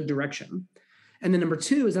me in a good direction. And then number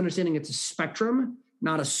two is understanding it's a spectrum,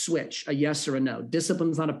 not a switch, a yes or a no.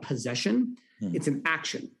 Discipline is not a possession, it's an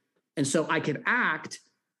action. And so I can act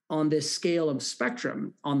on this scale of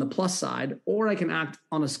spectrum on the plus side, or I can act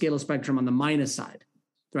on a scale of spectrum on the minus side,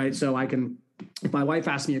 right? So I can, if my wife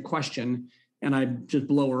asks me a question and I just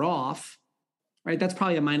blow her off, right? That's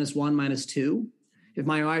probably a -1, -2. If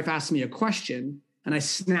my wife asks me a question and I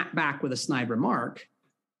snap back with a snide remark,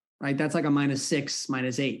 right? That's like a -6,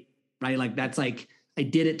 -8, right? Like that's like, I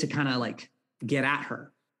did it to kind of like get at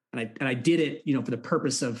her. And I did it, for the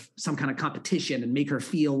purpose of some kind of competition and make her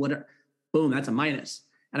feel whatever. Boom, that's a minus.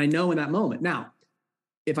 And I know in that moment. Now,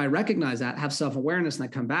 if I recognize that, have self-awareness, and I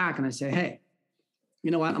come back and I say, hey,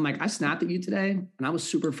 you know what? I'm like, I snapped at you today and I was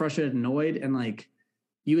super frustrated, annoyed. And like,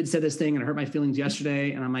 you had said this thing and it hurt my feelings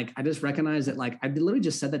yesterday. And I'm like, I just recognize that like, I literally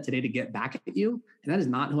just said that today to get back at you. And that is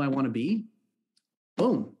not who I want to be.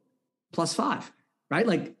 Boom, +5, right?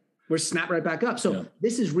 Like we're snap right back up. So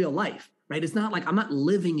This is real life, right? It's not like I'm not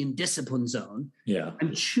living in discipline zone. Yeah.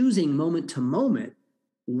 I'm choosing moment to moment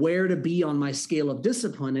where to be on my scale of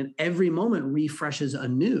discipline, and every moment refreshes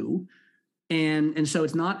anew. And so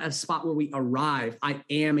it's not a spot where we arrive. I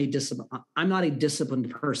am a discipline. I'm not a disciplined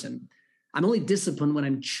person. I'm only disciplined when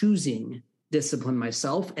I'm choosing discipline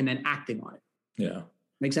myself and then acting on it. Yeah.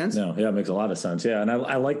 Make sense? No. Yeah. It makes a lot of sense. Yeah. And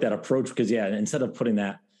I like that approach because instead of putting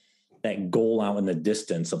that goal out in the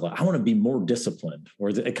distance of like, I want to be more disciplined, or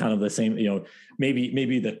is it kind of the same,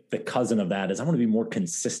 maybe the cousin of that is I want to be more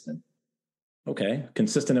consistent. Okay.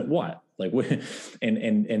 Consistent at what? Like,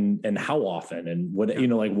 and how often, and what,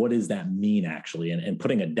 like, what does that mean actually? And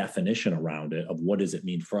putting a definition around it of what does it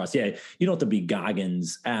mean for us? Yeah. You don't have to be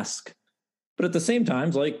Goggins-esque, but at the same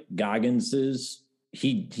time, like Goggins is,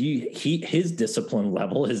 his discipline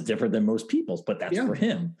level is different than most people's, but that's for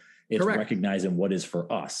him. It's recognizing what is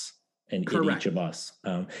for us and in each of us.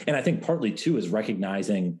 And I think partly too is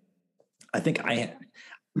recognizing, I think I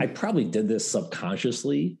probably did this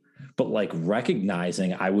subconsciously, but like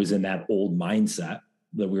recognizing I was in that old mindset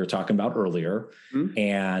that we were talking about earlier. Mm-hmm.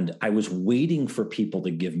 And I was waiting for people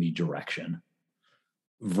to give me direction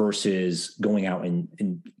versus going out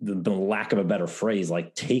and the lack of a better phrase,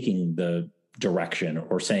 like taking the direction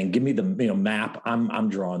or saying, give me the map. I'm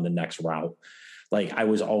drawing the next route. Like I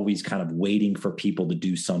was always kind of waiting for people to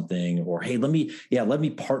do something, or, hey, let me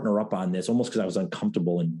partner up on this, almost because I was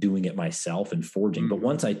uncomfortable in doing it myself and forging. Mm-hmm. But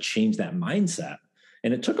once I changed that mindset,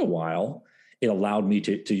 and it took a while, it allowed me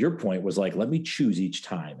to your point, was like, let me choose each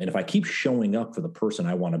time. And if I keep showing up for the person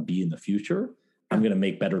I want to be in the future, I'm going to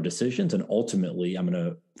make better decisions. And ultimately I'm going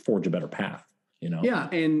to forge a better path, Yeah.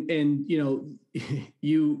 And,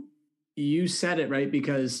 you said it right,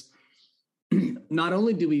 because not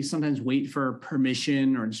only do we sometimes wait for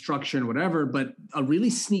permission or instruction or whatever, but a really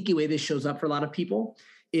sneaky way this shows up for a lot of people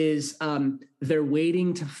is they're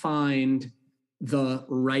waiting to find the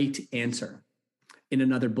right answer in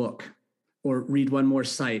another book, or read one more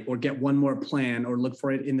site, or get one more plan, or look for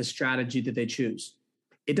it in the strategy that they choose.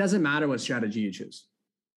 It doesn't matter what strategy you choose.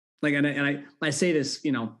 Like, and I say this,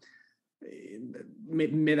 that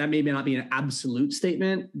may not be an absolute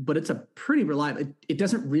statement, but it's a pretty reliable. It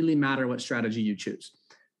doesn't really matter what strategy you choose.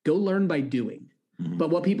 Go learn by doing. Mm-hmm. But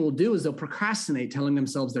what people do is they'll procrastinate, telling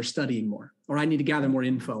themselves they're studying more, or I need to gather more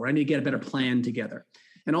info, or I need to get a better plan together.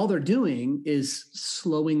 And all they're doing is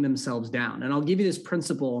slowing themselves down. And I'll give you this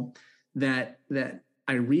principle that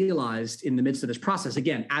I realized in the midst of this process.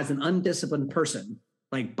 Again, as an undisciplined person,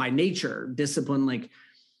 like by nature, discipline, like,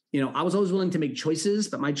 I was always willing to make choices,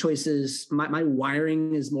 but my choices, my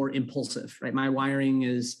wiring is more impulsive, right? My wiring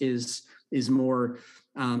is more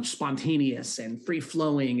spontaneous and free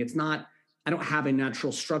flowing. It's not, I don't have a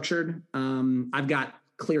natural structured. I've got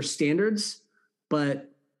clear standards, but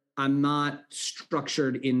I'm not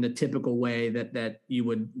structured in the typical way that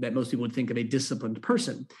most people would think of a disciplined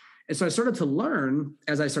person. And so I started to learn,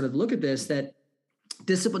 as I started to look at this, that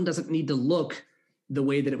discipline doesn't need to look the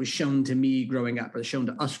way that it was shown to me growing up, or shown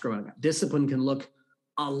to us growing up. Discipline can look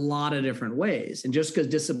a lot of different ways. And just because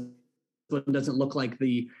discipline doesn't look like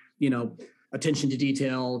the, attention to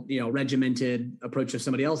detail, regimented approach of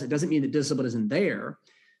somebody else, it doesn't mean that discipline isn't there,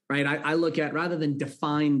 right? I look at, rather than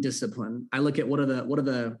define discipline, I look at what are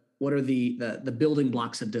the building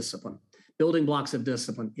blocks of discipline. Building blocks of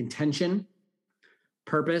discipline: intention,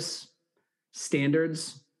 purpose,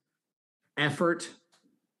 standards, effort,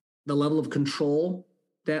 the level of control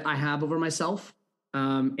that I have over myself,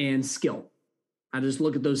 and skill. I just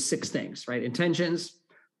look at those 6 things, right? Intentions,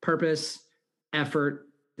 purpose, effort,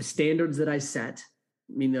 the standards that I set,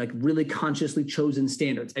 I mean, like really consciously chosen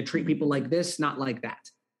standards. I treat people like this, not like that.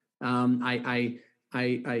 In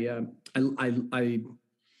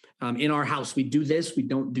our house, we do this, we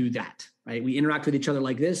don't do that, right? We interact with each other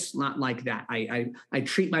like this, not like that. I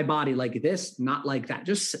treat my body like this, not like that.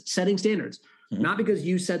 Just setting standards, not because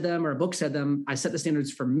you said them or a book said them. I set the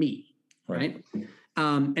standards for me, right?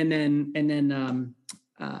 And then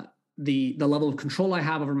the level of control I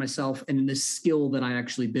have over myself and the skill that I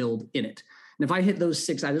actually build in it. And if I hit those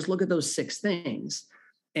 6, I just look at those 6 things.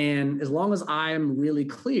 And as long as I am really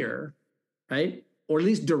clear, right, or at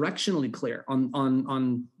least directionally clear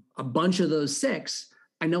on a bunch of those 6,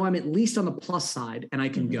 I know I'm at least on the plus side and I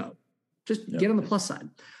can go. Just get on the plus side.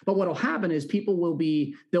 But what'll happen is people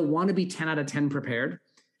they'll want to be 10 out of 10 prepared.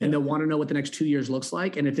 And they'll want to know what the next 2 years looks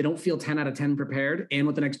like. And if they don't feel 10 out of 10 prepared and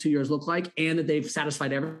what the next 2 years look like and that they've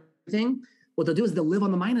satisfied everything, what they'll do is they'll live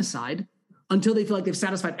on the minus side until they feel like they've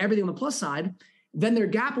satisfied everything on the plus side. Then their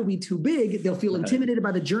gap will be too big. They'll feel intimidated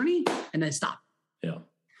by the journey and then stop. Yeah.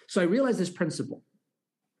 So I realized this principle,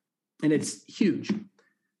 and it's huge.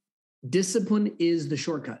 Discipline is the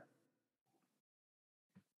shortcut.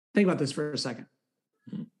 Think about this for a second.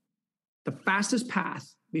 The fastest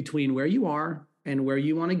path between where you are and where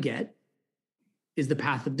you want to get is the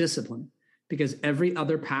path of discipline, because every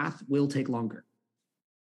other path will take longer.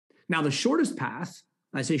 Now, the shortest path,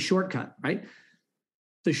 I say shortcut, right?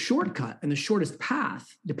 The shortcut and the shortest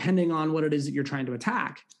path, depending on what it is that you're trying to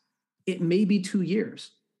attack, it may be 2 years.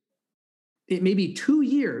 It may be 2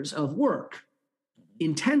 years of work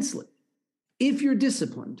intensely. If you're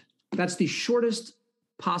disciplined, that's the shortest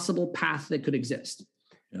possible path that could exist.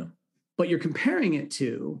 Yeah. But you're comparing it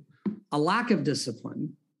to a lack of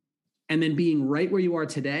discipline and then being right where you are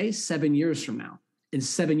today 7 years from now. And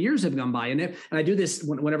 7 years have gone by. And I do this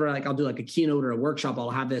whenever I'll do like a keynote or a workshop,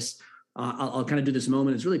 I'll have this, I'll kind of do this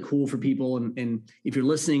moment. It's really cool for people. And if you're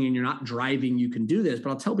listening and you're not driving, you can do this, but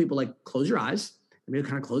I'll tell people like, close your eyes. Maybe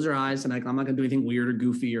kind of close your eyes. And I'm not going to do anything weird or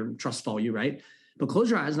goofy or trust fall you, right? But close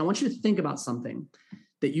your eyes. And I want you to think about something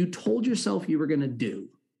that you told yourself you were going to do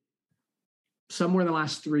somewhere in the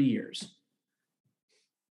last 3 years.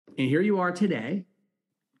 And here you are today,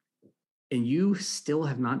 and you still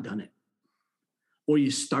have not done it. Or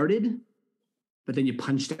you started, but then you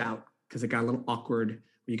punched out because it got a little awkward, or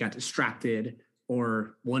you got distracted,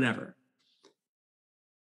 or whatever.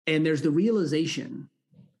 And there's the realization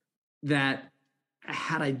that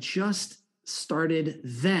had I just started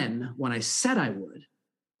then when I said I would,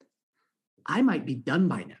 I might be done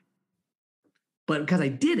by now. But because I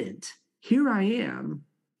didn't, here I am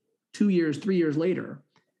 2 years, 3 years later,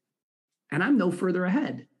 and I'm no further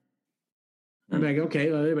ahead. I'm like, okay,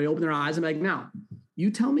 everybody open their eyes. I'm like, now, you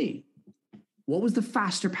tell me, what was the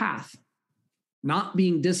faster path? Not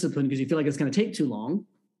being disciplined because you feel like it's going to take too long,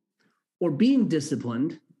 or being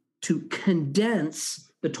disciplined to condense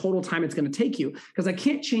the total time it's going to take you. Because I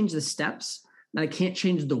can't change the steps, and I can't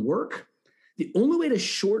change the work. The only way to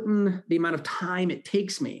shorten the amount of time it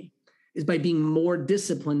takes me is by being more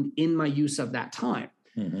disciplined in my use of that time.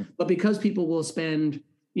 Mm-hmm. But because people will spend,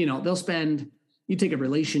 you take a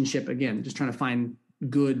relationship, again, just trying to find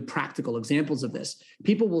good practical examples of this.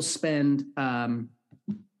 People will spend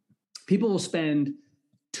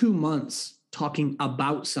 2 months talking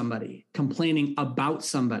about somebody, complaining about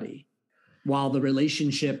somebody, while the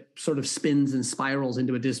relationship sort of spins and spirals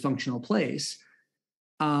into a dysfunctional place.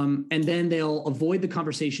 And then they'll avoid the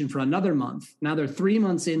conversation for another month. Now they're 3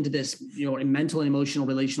 months into this, mental and emotional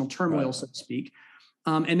relational turmoil, right, so to speak.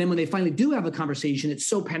 And then when they finally do have a conversation, it's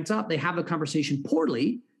so pent up, they have a conversation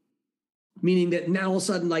poorly, meaning that now all of a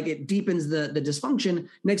sudden, like, it deepens the dysfunction.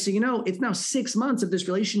 Next thing you know, it's now 6 months of this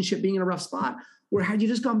relationship being in a rough spot, where had you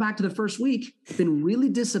just gone back to the first week, been really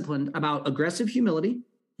disciplined about aggressive humility,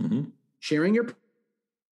 mm-hmm, sharing your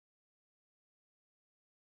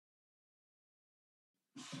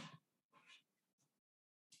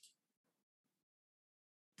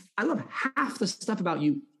I love half the stuff about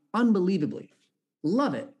you unbelievably.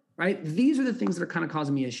 Love it, right? These are the things that are kind of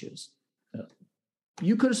causing me issues. Yeah.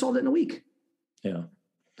 You could have solved it in a week. Yeah.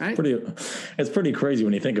 Right? It's pretty crazy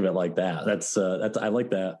when you think of it like that. That's I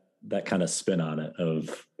like that kind of spin on it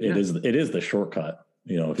of it is the shortcut,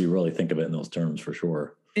 if you really think of it in those terms, for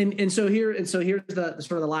sure. And so here's the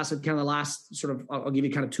sort of the last sort of, I'll give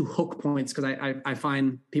you kind of 2 hook points. Cause I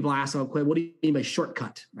find people ask, oh, what do you mean by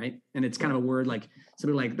shortcut? Right. And it's kind of a word like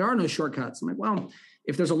somebody like, there are no shortcuts. I'm like, well,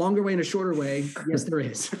 if there's a longer way and a shorter way, yes, there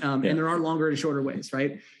is. And there are longer and shorter ways.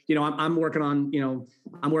 Right. I'm working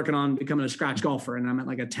on becoming a scratch golfer, and I'm at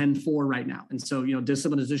like a 10-4 right now. And so,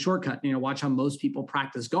 discipline is a shortcut. Watch how most people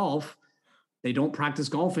practice golf. They don't practice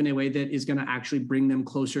golf in a way that is going to actually bring them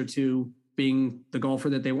closer to being the golfer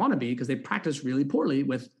that they want to be, because they practice really poorly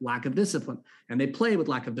with lack of discipline, and they play with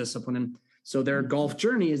lack of discipline. And so their golf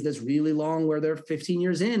journey is this really long where they're 15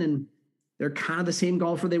 years in and they're kind of the same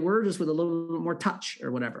golfer they were, just with a little bit more touch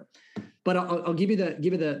or whatever. But I'll give you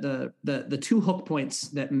the 2 hook points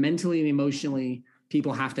that mentally and emotionally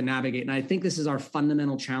people have to navigate. And I think this is our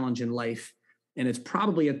fundamental challenge in life. And it's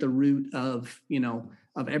probably at the root of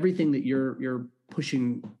everything that you're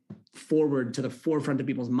pushing forward to the forefront of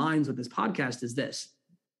people's minds with this podcast is this.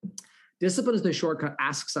 Discipline is the shortcut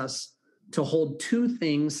asks us to hold 2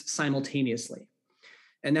 things simultaneously.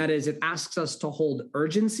 And that is, it asks us to hold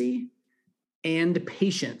urgency and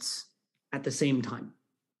patience at the same time.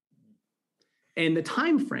 And the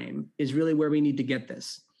time frame is really where we need to get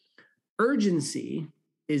this. Urgency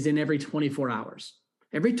is in every 24 hours.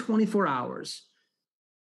 Every 24 hours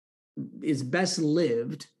is best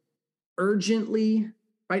lived urgently,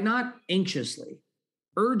 right? Not anxiously,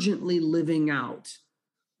 urgently living out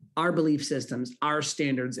our belief systems, our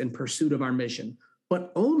standards in pursuit of our mission,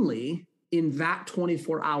 but only in that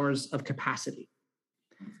 24 hours of capacity.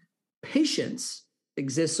 Patience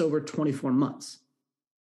exists over 24 months.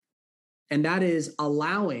 And that is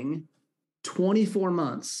allowing 24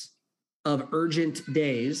 months of urgent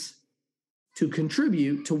days to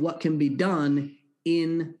contribute to what can be done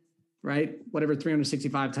in, right, whatever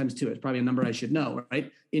 365 times 2 is, probably a number I should know,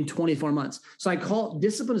 right, in 24 months. So I call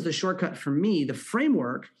discipline is the shortcut for me. The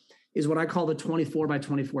framework is what I call the 24 by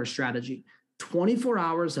 24 strategy. 24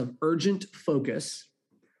 hours of urgent focus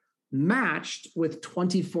matched with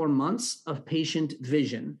 24 months of patient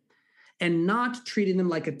vision, and not treating them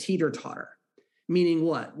like a teeter-totter. Meaning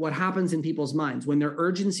what? What happens in people's minds when their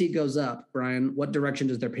urgency goes up, Brian, what direction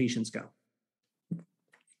does their patience go?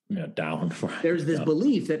 Down. There's this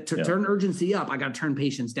belief that to turn urgency up, I got to turn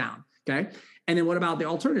patience down. Okay. And then what about the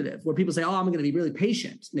alternative where people say, oh, I'm going to be really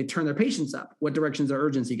patient, and they turn their patience up? What direction does their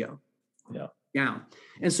urgency go? Down.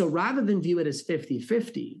 And so rather than view it as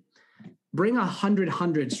 50-50, bring a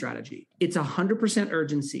 100-100 strategy. It's 100%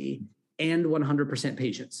 urgency and 100%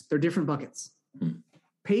 patience. They're different buckets.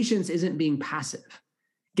 Patience isn't being passive.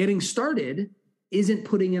 Getting started isn't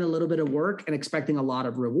putting in a little bit of work and expecting a lot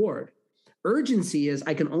of reward. Urgency is,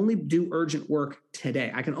 I can only do urgent work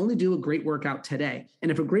today. I can only do a great workout today. And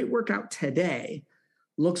if a great workout today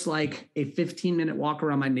looks like a 15-minute walk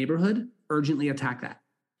around my neighborhood, urgently attack that.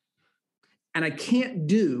 And I can't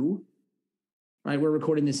do, right, we're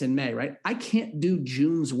recording this in May, right? I can't do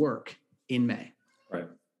June's work in May. Right.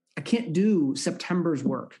 I can't do September's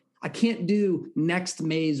work. I can't do next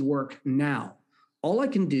May's work now. All I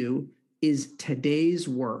can do is today's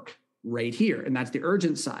work right here. And that's the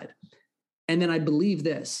urgent side. And then I believe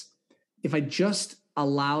this, if I just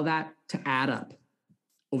allow that to add up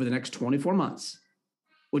over the next 24 months,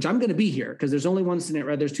 which I'm going to be here because there's only one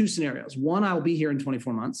scenario, there's 2 scenarios. One, I'll be here in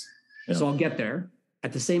 24 months. Yeah. So I'll get there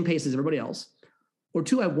at the same pace as everybody else. Or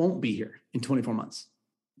 2, I won't be here in 24 months.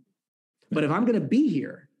 But if I'm going to be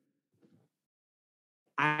here,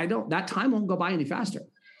 that time won't go by any faster.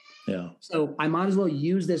 Yeah. So I might as well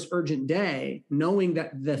use this urgent day, knowing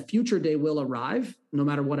that the future day will arrive no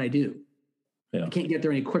matter what I do. Yeah. I can't get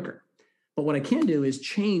there any quicker. But what I can do is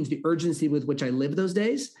change the urgency with which I live those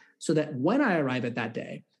days so that when I arrive at that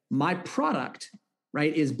day, my product,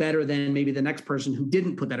 right, is better than maybe the next person who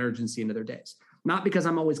didn't put that urgency into their days. Not because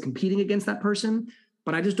I'm always competing against that person,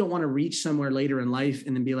 but I just don't want to reach somewhere later in life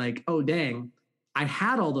and then be like, oh, dang, I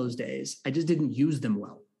had all those days. I just didn't use them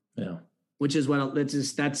well. Yeah. Which is what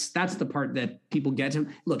that's the part that people get to.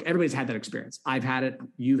 Look, everybody's had that experience. I've had it.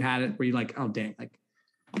 You've had it where you're like, oh, dang, like,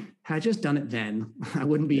 had I just done it then, I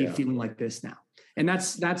wouldn't be feeling like this now. And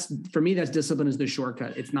that's for me, that's discipline is the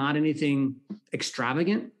shortcut. It's not anything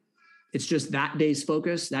extravagant. It's just that day's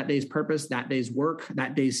focus, that day's purpose, that day's work,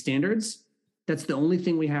 that day's standards. That's the only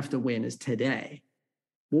thing we have to win is today.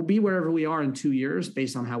 We'll be wherever we are in 2 years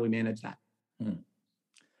based on how we manage that.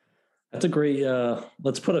 That's a great,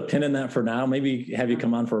 let's put a pin in that for now. Maybe have you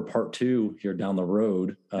come on for a part 2 here down the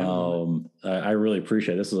road. I really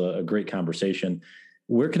appreciate it. This is a great conversation.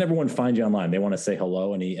 Where can everyone find you online? They want to say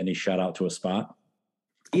hello. Any shout out to a spot?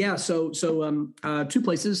 Yeah. So 2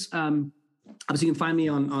 places. Obviously, you can find me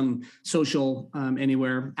on social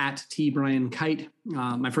anywhere at T Brian Kight.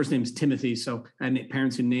 My first name is Timothy, so I had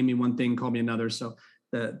parents who named me one thing, called me another. So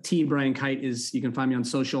the T Brian Kight is, you can find me on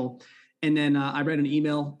social. And then I write an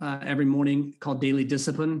email every morning called Daily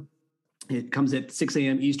Discipline. It comes at 6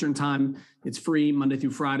 a.m. Eastern time. It's free Monday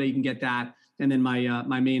through Friday. You can get that. And then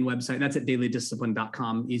my main website, that's at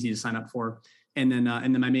dailydiscipline.com, easy to sign up for. And then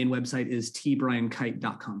my main website is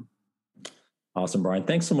tbriankite.com. Awesome, Brian.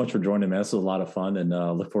 Thanks so much for joining me. This was a lot of fun, and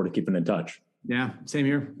look forward to keeping in touch. Yeah, same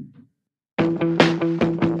here.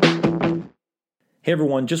 Hey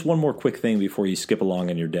everyone, just one more quick thing before you skip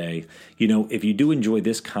along in your day. If you do enjoy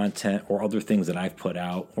this content or other things that I've put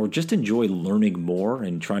out, or just enjoy learning more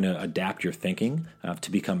and trying to adapt your thinking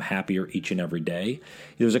to become happier each and every day,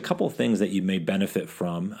 there's a couple of things that you may benefit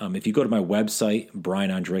from. If you go to my website,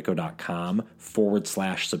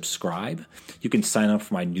 brianondrako.com/subscribe, you can sign up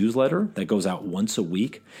for my newsletter that goes out once a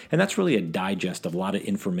week. And that's really a digest of a lot of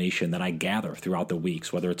information that I gather throughout the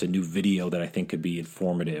weeks, whether it's a new video that I think could be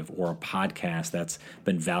informative or a podcast that's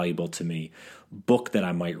been valuable to me, book that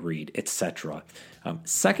I might read, etc.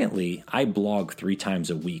 Secondly, I blog 3 times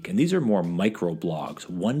a week, and these are more micro blogs,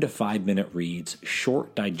 1 to 5 minute reads,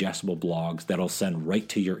 short digestible blogs that'll send right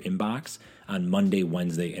to your inbox on Monday,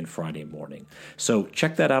 Wednesday, and Friday morning. So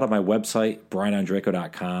check that out on my website,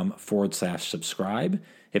 brianondrako.com/subscribe,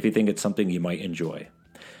 if you think it's something you might enjoy.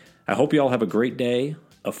 I hope you all have a great day,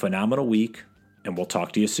 a phenomenal week, and we'll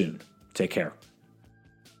talk to you soon. Take care.